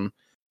chasm.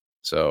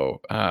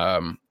 So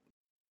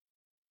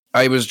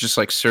I was just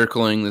like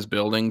circling this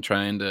building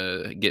trying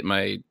to get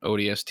my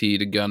ODST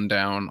to gun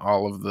down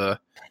all of the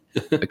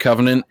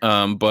Covenant,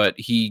 but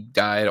he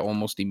died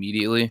almost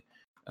immediately.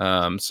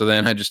 So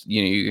then I just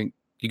you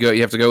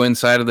have to go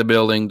inside of the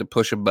building to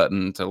push a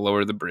button to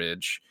lower the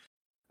bridge.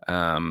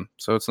 So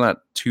it's not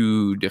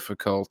too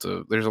difficult.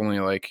 There's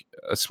only like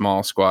a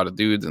small squad of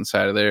dudes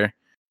inside of there.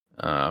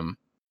 And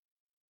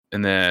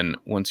then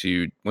once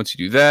you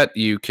do that,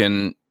 you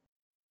can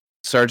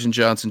Sergeant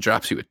Johnson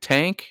drops you a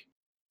tank.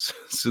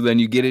 So then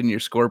you get in your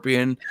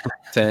Scorpion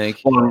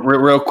tank. Well,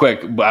 real quick,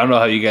 I don't know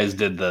how you guys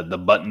did the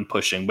button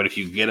pushing, but if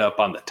you get up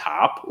on the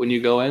top when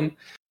you go in,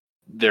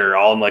 they're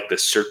all in like the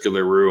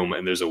circular room,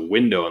 and there's a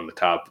window on the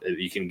top that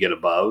you can get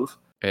above.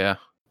 Yeah.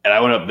 And I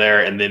went up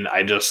there, and then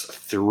I just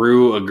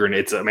threw a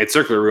grenade. It's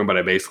circular room, but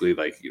I basically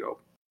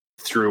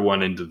threw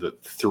one into the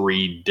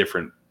 3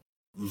 different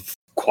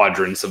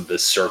quadrants of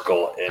this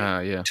circle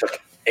and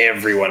took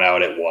everyone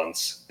out at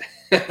once.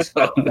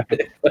 So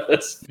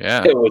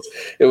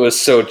it was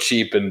so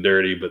cheap and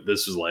dirty, but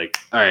this was like,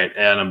 all right,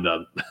 and I'm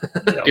done.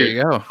 Here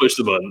you go. Push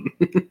the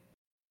button.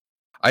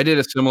 I did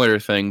a similar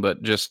thing,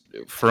 but just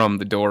from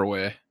the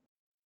doorway.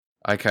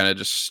 I kind of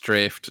just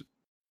strafed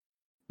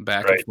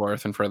back and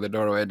forth in front of the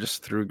doorway. I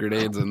just threw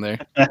grenades in there.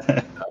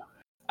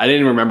 I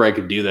didn't remember I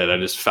could do that. I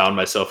just found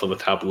myself on the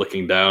top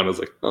looking down. I was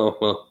like, oh,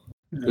 well,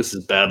 this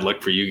is bad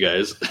luck for you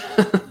guys.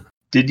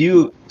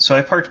 So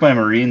I parked my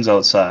Marines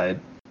outside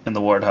in the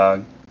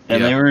Warthog.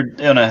 And they were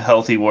in a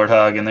healthy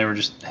Warthog, and they were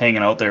just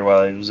hanging out there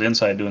while I was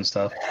inside doing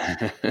stuff.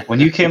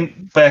 When you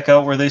came back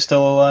out, were they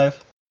still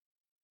alive?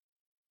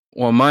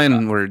 Well,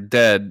 mine were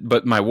dead,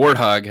 but my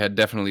Warthog had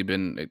definitely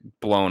been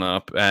blown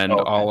up, and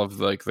all of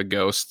like the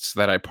ghosts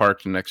that I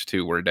parked next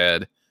to were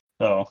dead.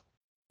 Oh.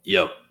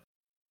 Yep.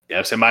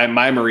 Yeah, so my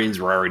Marines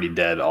were already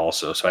dead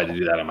also, so I had to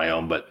do that on my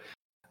own, but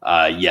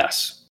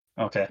yes.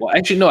 Okay. Well,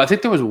 actually, no, I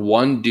think there was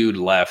one dude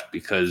left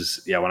because,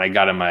 when I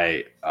got in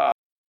my...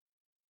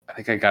 I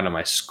think I got in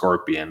my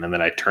Scorpion, and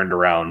then I turned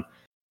around,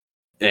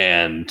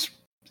 and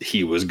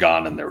he was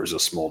gone, and there was a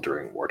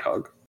smoldering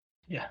Warthog.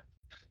 Yeah.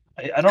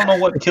 I don't know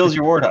what kills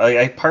your Warthog.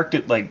 I parked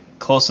it like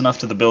close enough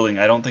to the building.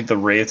 I don't think the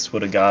Wraiths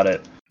would have got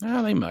it.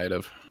 Yeah, they might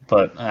have.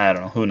 But I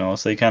don't know. Who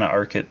knows? They kind of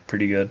arc it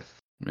pretty good.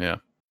 Yeah.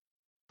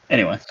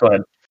 Anyway, go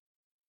ahead.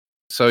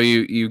 So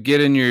you get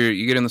in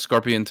the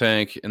Scorpion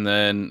tank, and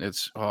then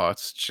it's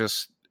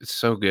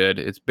so good.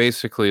 It's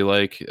basically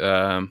like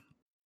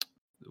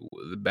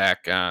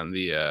back on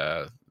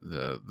the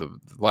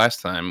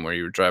last time where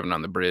you were driving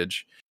on the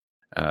bridge,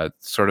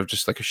 sort of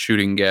just like a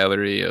shooting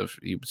gallery of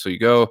you. So you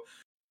go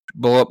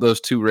blow up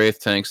those 2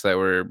 Wraith tanks that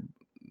were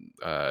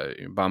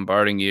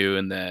bombarding you,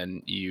 and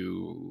then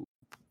you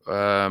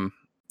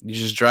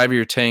just drive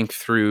your tank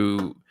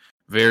through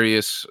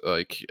various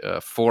like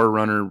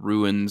Forerunner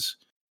ruins,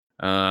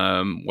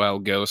 while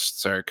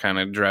ghosts are kind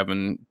of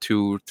driving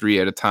 2 or 3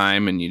 at a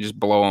time, and you just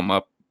blow them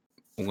up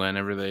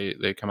whenever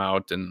they come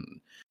out.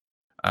 And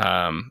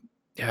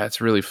yeah,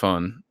 it's really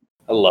fun.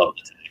 I love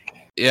the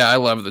tank. Yeah, I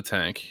love the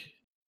tank.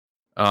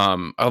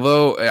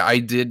 Although I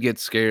did get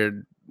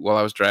scared while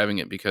I was driving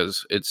it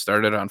because it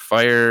started on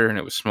fire and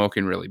it was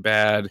smoking really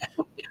bad.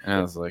 And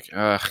I was like,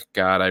 oh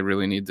God, I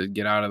really need to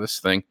get out of this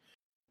thing.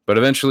 But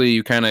eventually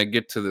you kind of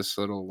get to this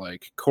little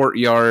like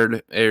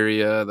courtyard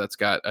area that's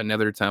got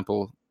another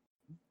temple.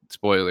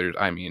 Spoilers.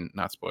 I mean,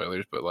 not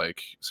spoilers, but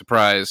like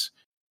surprise.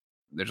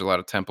 There's a lot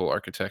of temple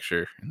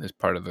architecture in this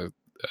part of the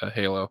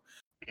Halo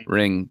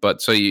ring.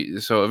 But so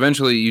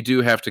eventually you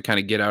do have to kind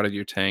of get out of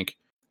your tank,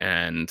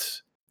 and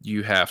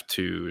you have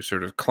to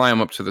sort of climb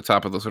up to the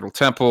top of this little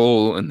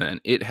temple, and then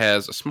it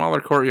has a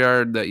smaller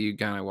courtyard that you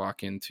kind of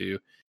walk into.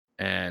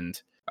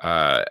 And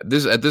at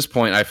this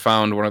point, I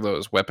found one of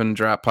those weapon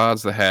drop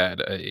pods that had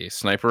a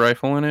sniper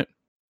rifle in it.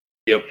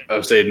 Yep, I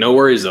would say no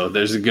worries though.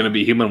 There's going to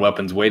be human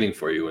weapons waiting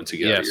for you once you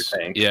get out of your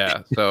tank.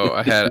 Yeah. So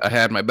I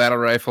had my battle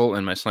rifle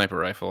and my sniper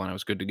rifle, and I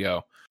was good to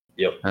go.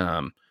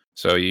 Yep.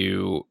 So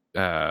you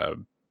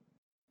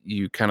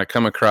kind of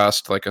come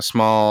across like a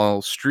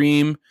small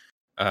stream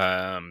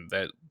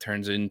that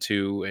turns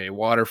into a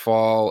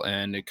waterfall,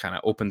 and it kind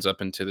of opens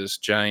up into this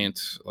giant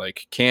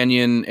like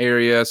canyon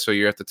area. So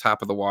you're at the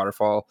top of the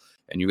waterfall,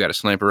 and you got a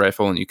sniper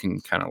rifle, and you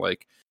can kind of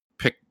like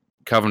pick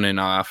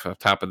Covenant off of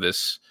top of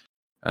this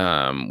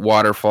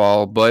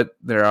waterfall. But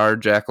there are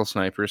jackal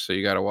snipers, so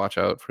you got to watch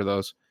out for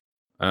those.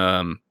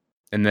 And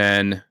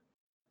then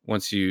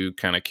once you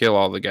kind of kill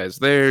all the guys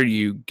there,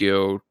 you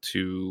go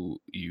to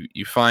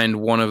you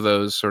find one of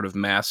those sort of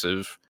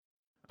massive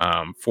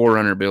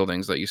Forerunner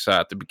buildings that you saw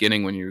at the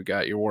beginning when you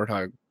got your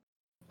Warthog.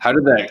 How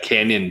did that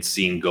canyon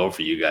scene go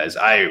for you guys?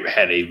 I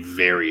had a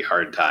very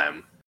hard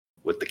time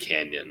with the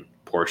canyon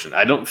portion.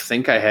 I don't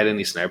think I had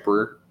any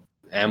sniper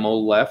ammo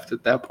left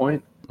at that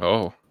point.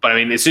 Oh. But I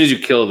mean, as soon as you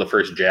kill the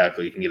first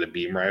jackal, you can get a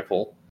beam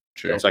rifle.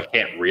 Sure. So I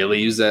can't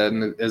really use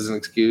that as an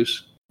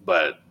excuse.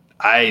 But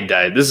I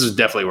died. This is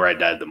definitely where I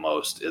died the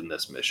most in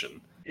this mission.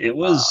 It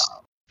was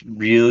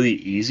really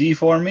easy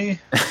for me.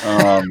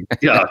 Oh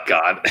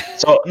God!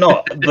 So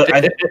no,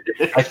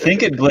 I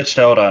think it glitched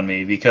out on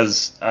me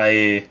because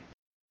I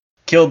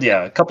killed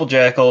a couple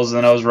jackals, and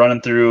then I was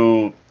running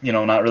through,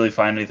 not really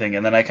finding anything,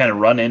 and then I kind of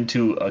run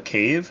into a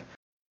cave,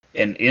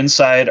 and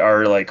inside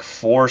are like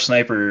 4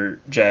 sniper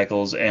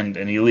jackals and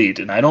an elite,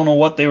 and I don't know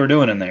what they were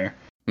doing in there.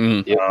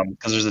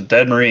 Because there's a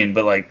dead marine,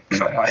 but like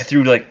I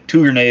threw like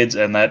 2 grenades,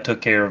 and that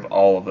took care of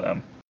all of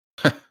them.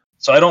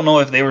 So I don't know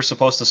if they were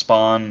supposed to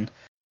spawn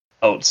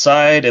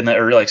outside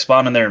or like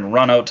spawn in there and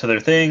run out to their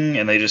thing,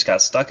 and they just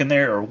got stuck in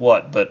there, or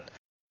what. But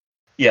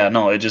yeah,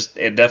 no, it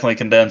definitely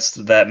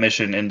condensed that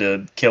mission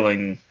into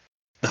killing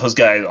those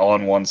guys all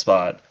in one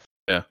spot.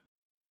 Yeah,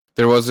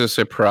 there was a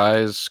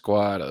surprise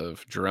squad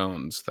of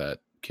drones that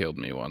killed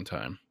me one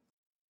time.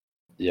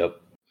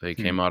 Yep, they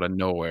came out of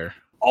nowhere.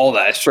 All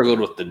that. I struggled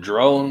with the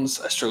drones.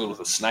 I struggled with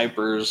the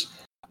snipers.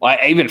 Well,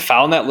 I even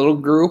found that little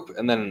group,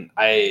 and then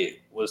I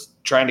was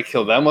trying to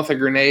kill them with a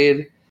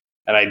grenade,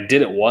 and I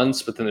did it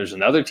once, but then there's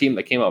another team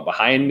that came up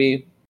behind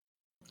me.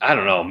 I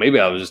don't know. Maybe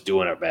I was just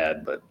doing it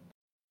bad, but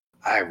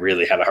I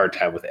really had a hard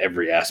time with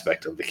every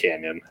aspect of the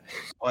canyon.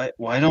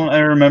 Why don't I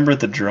remember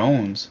the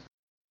drones?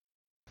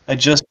 I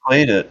just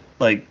played it.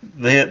 Like,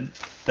 that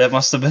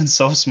must have been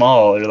so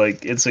small or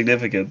like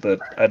insignificant that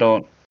I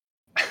don't.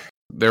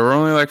 There were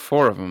only like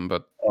 4 of them,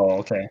 but oh,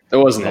 okay. There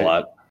wasn't a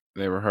lot.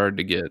 They were hard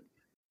to get.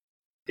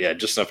 Yeah,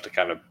 just enough to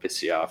kind of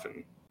piss you off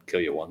and kill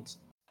you once.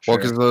 Well,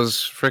 because those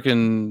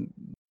freaking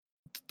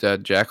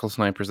jackal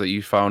snipers that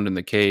you found in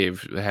the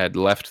cave had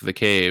left the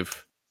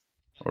cave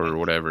or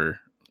whatever.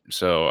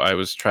 So I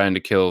was trying to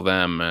kill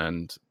them,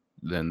 and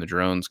then the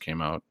drones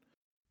came out.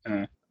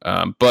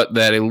 But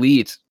that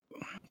elite,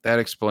 that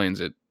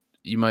explains it.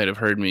 You might have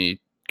heard me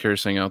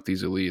cursing out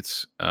these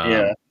elites.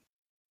 Yeah.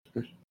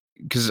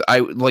 Because I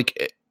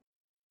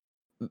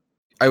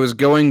was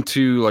going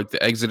to like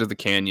the exit of the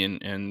canyon,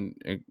 and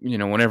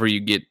whenever you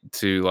get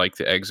to like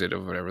the exit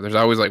of whatever, there's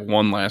always like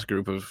one last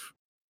group of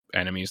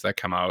enemies that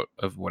come out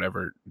of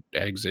whatever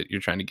exit you're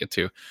trying to get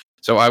to.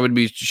 So I would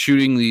be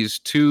shooting these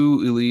 2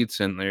 elites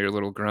and their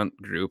little grunt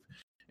group,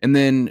 and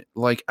then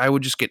like I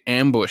would just get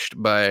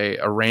ambushed by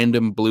a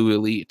random blue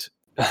elite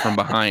from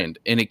behind,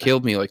 and it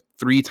killed me like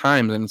 3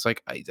 times. And it's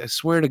like I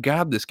swear to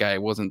God, this guy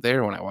wasn't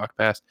there when I walked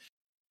past.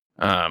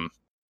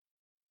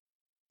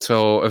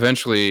 So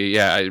eventually,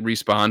 yeah, I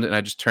respawned and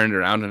I just turned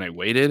around and I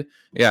waited.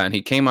 Yeah, and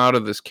he came out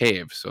of this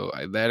cave. So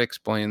that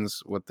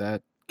explains where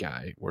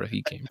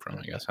he came from,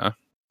 I guess, huh?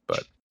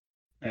 But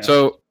Yeah.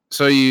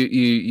 so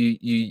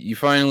you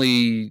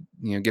finally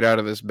get out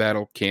of this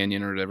battle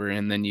canyon or whatever,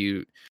 and then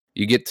you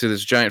get to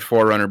this giant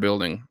Forerunner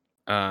building,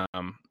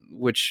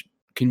 which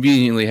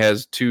conveniently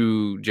has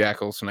 2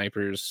 jackal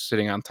snipers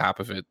sitting on top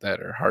of it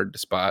that are hard to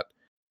spot.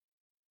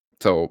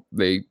 So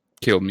they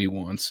killed me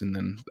once, and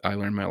then I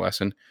learned my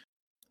lesson.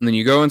 And then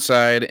you go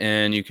inside,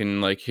 and you can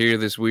like hear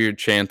this weird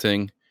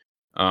chanting.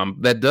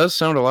 That does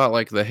sound a lot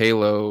like the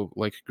Halo,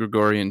 like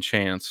Gregorian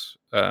chants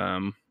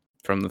from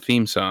the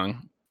theme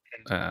song.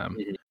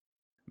 Mhm.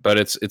 But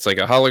it's like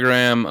a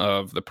hologram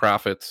of the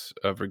prophets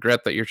of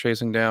regret that you're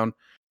chasing down.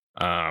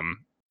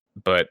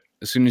 But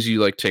as soon as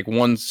you like take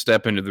one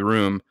step into the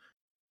room,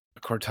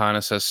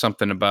 Cortana says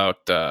something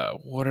about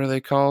what are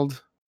they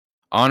called?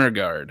 Honor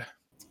guard.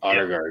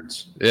 Honor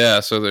guards. Yeah,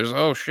 so there's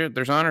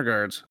honor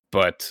guards.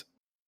 But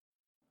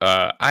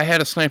I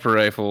had a sniper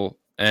rifle,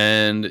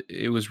 and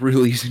it was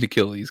real easy to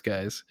kill these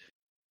guys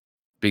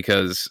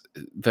because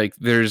like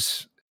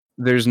there's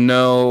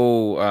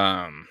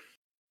no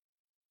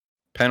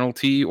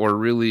penalty or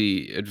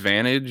really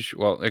advantage.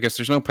 Well, I guess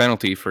there's no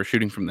penalty for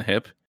shooting from the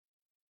hip.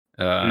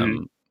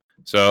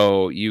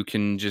 So you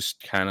can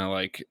just kind of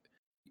like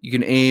you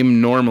can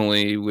aim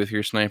normally with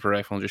your sniper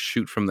rifle and just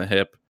shoot from the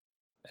hip,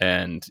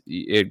 and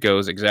it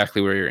goes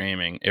exactly where you're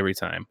aiming every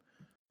time.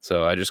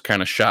 So I just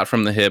kind of shot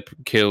from the hip,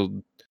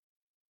 killed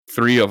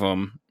 3 of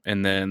them,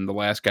 and then the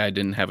last guy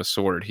didn't have a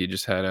sword. He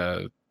just had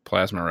a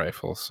plasma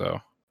rifle. So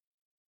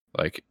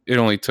like it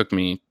only took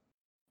me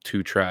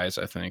 2 tries,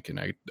 I think, and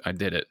I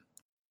did it.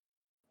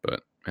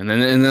 But and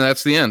then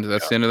that's the end.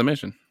 That's the end of the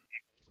mission.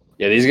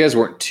 Yeah, these guys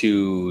weren't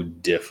too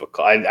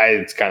difficult.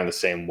 It's kind of the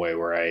same way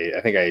where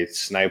I think I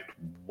sniped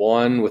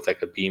one with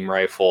like a beam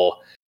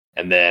rifle,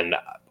 and then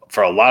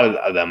for a lot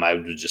of them, I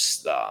would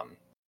just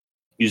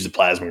use the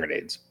plasma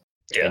grenades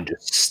and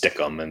just stick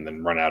them, and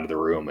then run out of the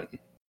room, and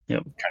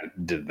kind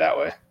of did it that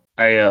way.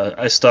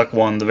 I stuck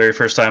one the very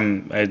first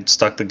time. I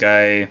stuck the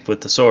guy with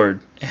the sword,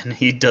 and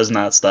he does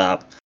not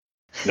stop.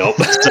 Nope.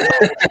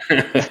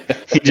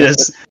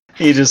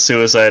 He just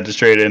suicided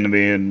straight into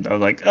me, and I'm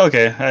like,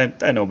 okay,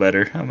 I know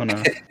better. I'm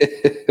gonna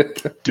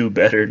do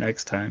better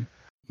next time.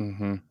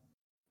 Mm-hmm.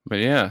 But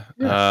yeah.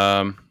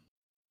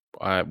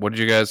 What did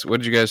you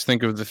guys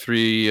think of the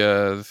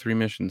three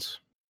missions?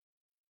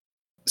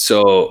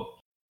 So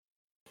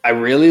I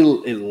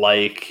really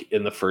like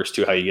in the first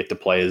 2 how you get to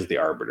play as the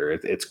Arbiter.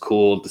 It's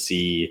cool to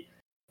see,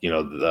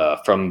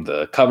 from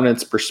the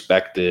Covenant's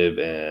perspective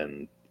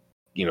and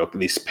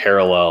these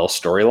parallel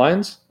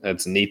storylines.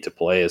 It's neat to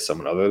play as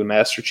someone other than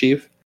Master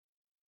Chief.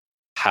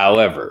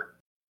 However,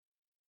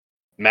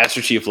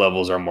 Master Chief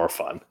levels are more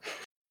fun.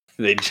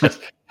 They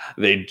just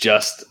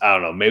I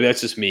don't know, maybe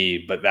that's just me,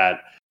 but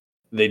that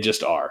they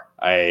just are.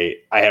 I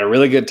had a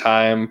really good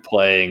time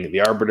playing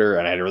the Arbiter,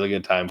 and I had a really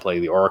good time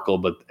playing the Oracle,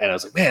 and I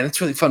was like, man,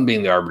 it's really fun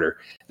being the Arbiter.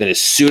 Then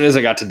as soon as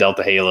I got to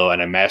Delta Halo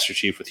and I'm Master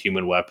Chief with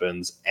human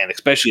weapons, and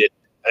especially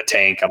a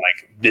tank, I'm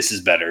like, this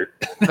is better.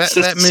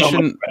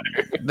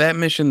 That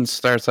mission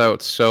starts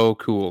out so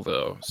cool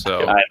though.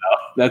 So I know,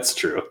 that's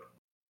true.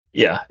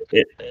 Yeah,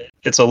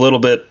 it's a little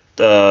bit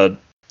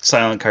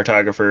silent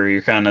cartographer.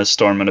 You're kind of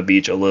storming a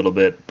beach a little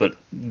bit, but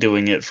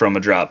doing it from a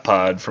drop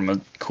pod, from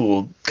a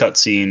cool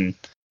cutscene.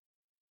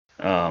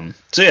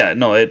 So yeah,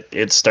 no,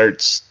 it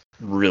starts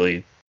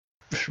really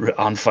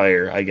on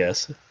fire, I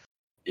guess.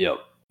 Yep.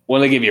 When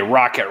they give you a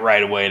rocket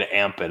right away to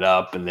amp it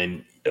up, and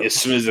then as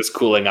soon as it's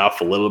cooling off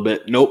a little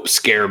bit, nope,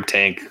 Scarab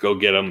tank, go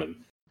get them. And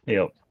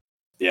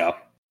yeah.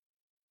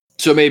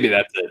 So maybe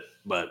that's it.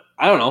 But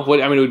I don't know. What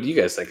do you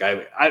guys think?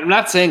 I'm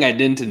not saying I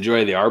didn't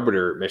enjoy the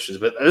Arbiter missions,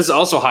 but this is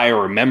also how I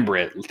remember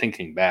it,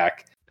 thinking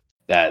back,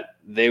 that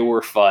they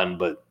were fun,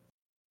 but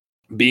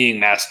being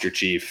Master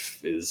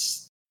Chief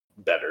is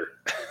better.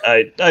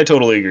 I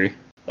totally agree.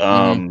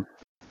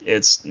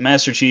 It's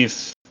Master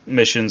Chief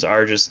missions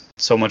are just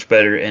so much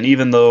better, and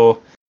even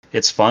though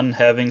it's fun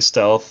having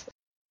stealth,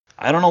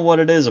 I don't know what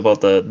it is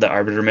about the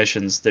Arbiter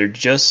missions. They're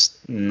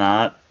just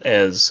not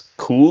as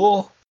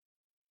cool.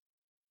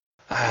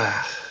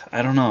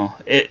 I don't know.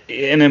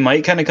 It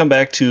might kind of come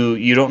back to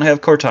you don't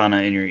have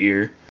Cortana in your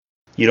ear.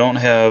 You don't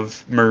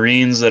have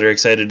Marines that are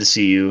excited to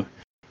see you.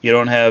 You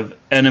don't have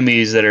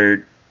enemies that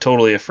are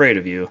totally afraid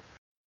of you.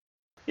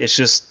 It's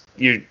just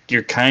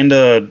you're kind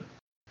of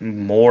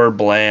more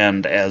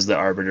bland as the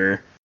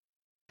Arbiter,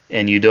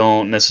 and you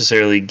don't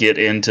necessarily get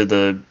into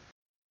the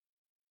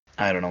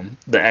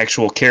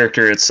actual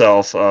character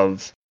itself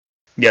of,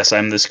 yes,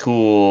 I'm this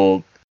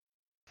cool,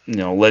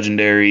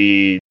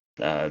 legendary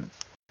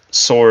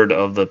sword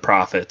of the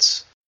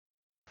prophets.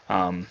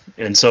 And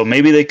so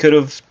maybe they could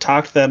have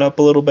talked that up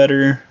a little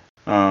better.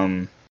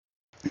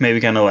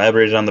 Maybe kind of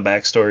elaborated on the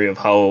backstory of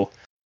how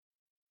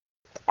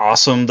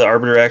awesome the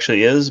Arbiter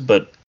actually is.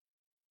 But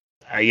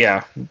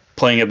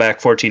playing it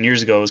back 14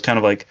 years ago was kind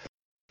of like,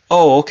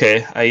 oh,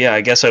 okay. I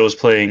guess I was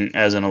playing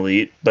as an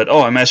elite, but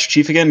I'm Master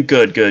Chief again.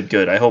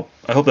 Good. I hope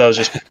that was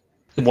just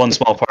one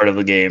small part of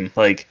the game.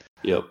 Like,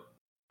 Yep.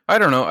 I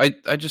don't know.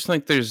 I just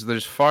think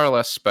there's far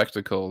less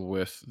spectacle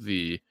with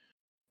the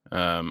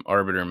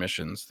Arbiter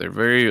missions. They're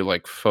very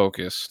like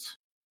focused.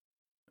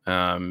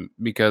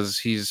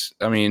 Because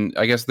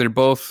I guess they're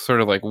both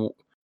sort of like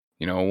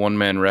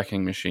one-man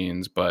wrecking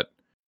machines, but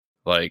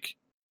like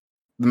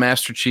the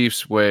Master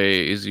Chief's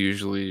way is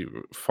usually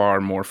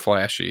far more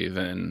flashy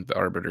than the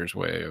Arbiter's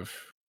way of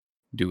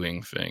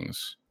doing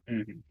things.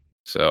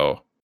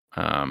 So,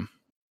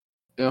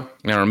 Yeah.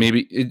 I don't know,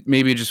 maybe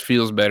it just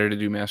feels better to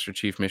do Master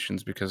Chief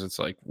missions because it's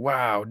like,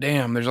 wow,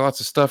 damn, there's lots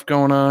of stuff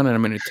going on, and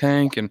I'm in a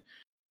tank, and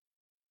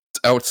it's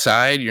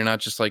outside. You're not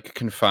just like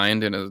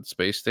confined in a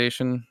space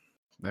station,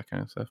 that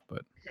kind of stuff.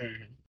 But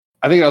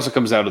I think it also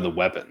comes down to the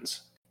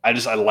weapons. I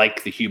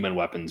like the human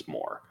weapons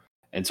more.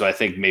 And so I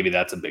think maybe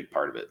that's a big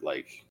part of it.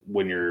 Like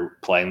when you're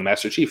playing the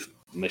Master Chief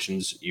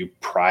missions, you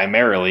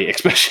primarily,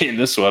 especially in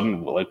this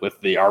one, like with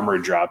the armor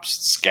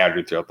drops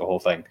scattered throughout the whole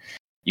thing,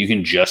 you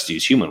can just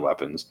use human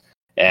weapons.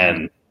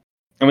 And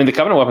I mean, the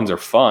Covenant weapons are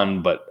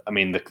fun, but I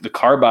mean, the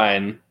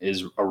carbine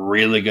is a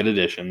really good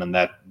addition, and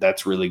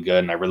that's really good.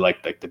 And I really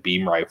like the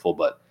beam rifle,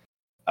 but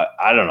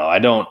I don't know. I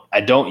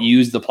don't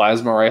use the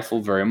plasma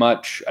rifle very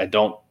much. I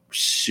don't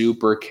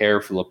super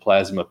care for the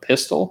plasma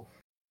pistol.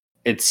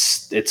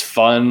 It's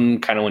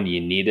fun kind of when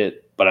you need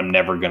it, but I'm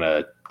never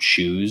gonna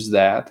choose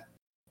that.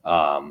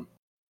 I don't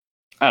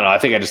know. I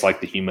think I just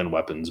like the human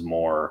weapons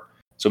more.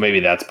 So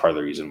maybe that's part of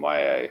the reason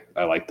why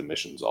I like the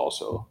missions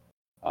also.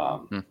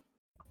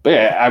 But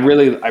yeah, I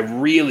really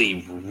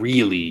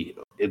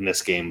in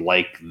this game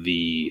like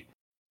the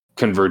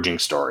converging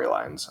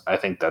storylines. I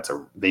think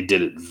they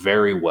did it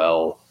very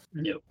well.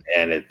 Yep.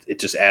 And it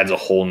just adds a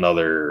whole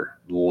nother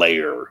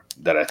layer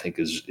that I think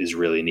is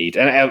really neat.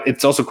 And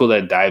it's also cool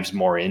that it dives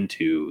more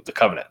into the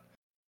Covenant.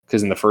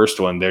 Because in the first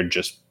one, they're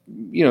just,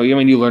 you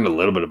learn a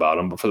little bit about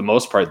them, but for the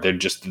most part, they're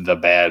just the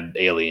bad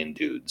alien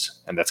dudes.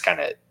 And that's kind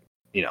of, it.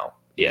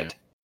 Yeah.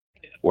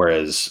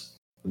 Whereas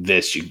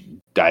this, you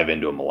dive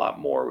into them a lot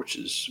more, which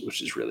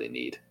is really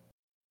neat.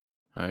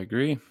 I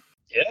agree.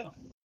 Yeah.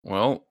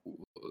 Well,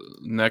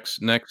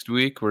 next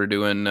week we're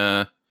doing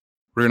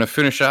we're gonna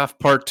finish off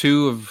part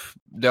 2 of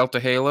Delta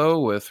Halo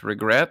with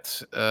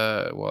Regret.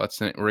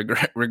 That's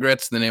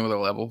Regret's the name of the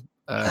level.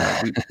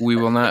 We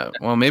will not.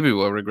 Well, maybe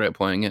we'll regret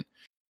playing it.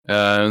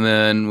 And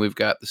then we've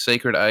got the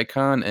Sacred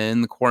Icon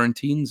and the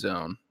Quarantine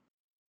Zone.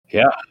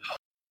 Yeah,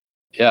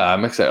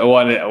 I'm excited.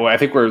 Well, I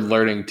think we're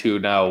learning too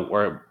now.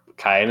 We're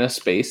kind of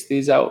spaced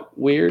these out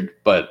weird,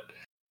 but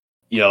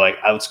like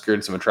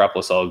Outskirts and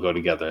Metropolis all go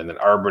together, and then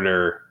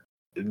Arbiter,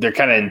 they're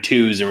kind of in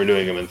 2s, and we're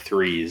doing them in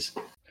 3s.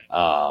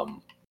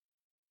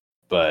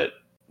 But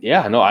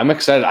yeah, no, I'm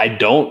excited. I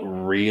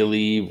don't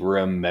really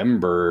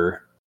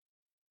remember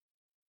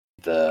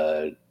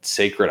the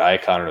Sacred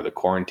Icon or the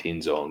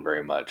Quarantine Zone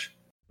very much.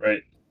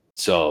 Right.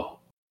 So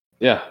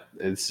yeah,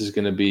 this is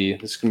gonna be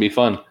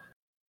fun.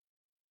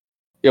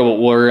 Yeah, well,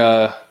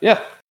 we're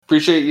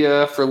appreciate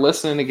you for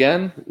listening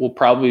again. We'll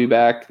probably be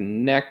back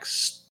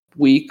next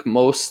week,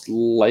 most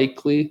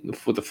likely,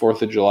 with the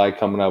 4th of July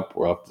coming up.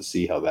 We'll have to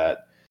see how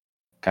that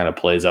kind of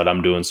plays out.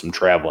 I'm doing some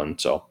traveling,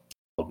 so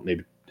I'll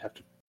maybe have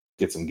to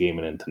get some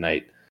gaming in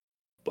tonight.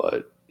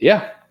 But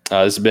yeah,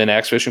 this has been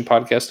Axe Fishing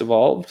Podcast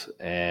Evolved,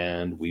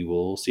 and we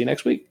will see you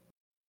next week.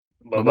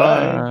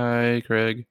 Bye-bye. Bye, Craig.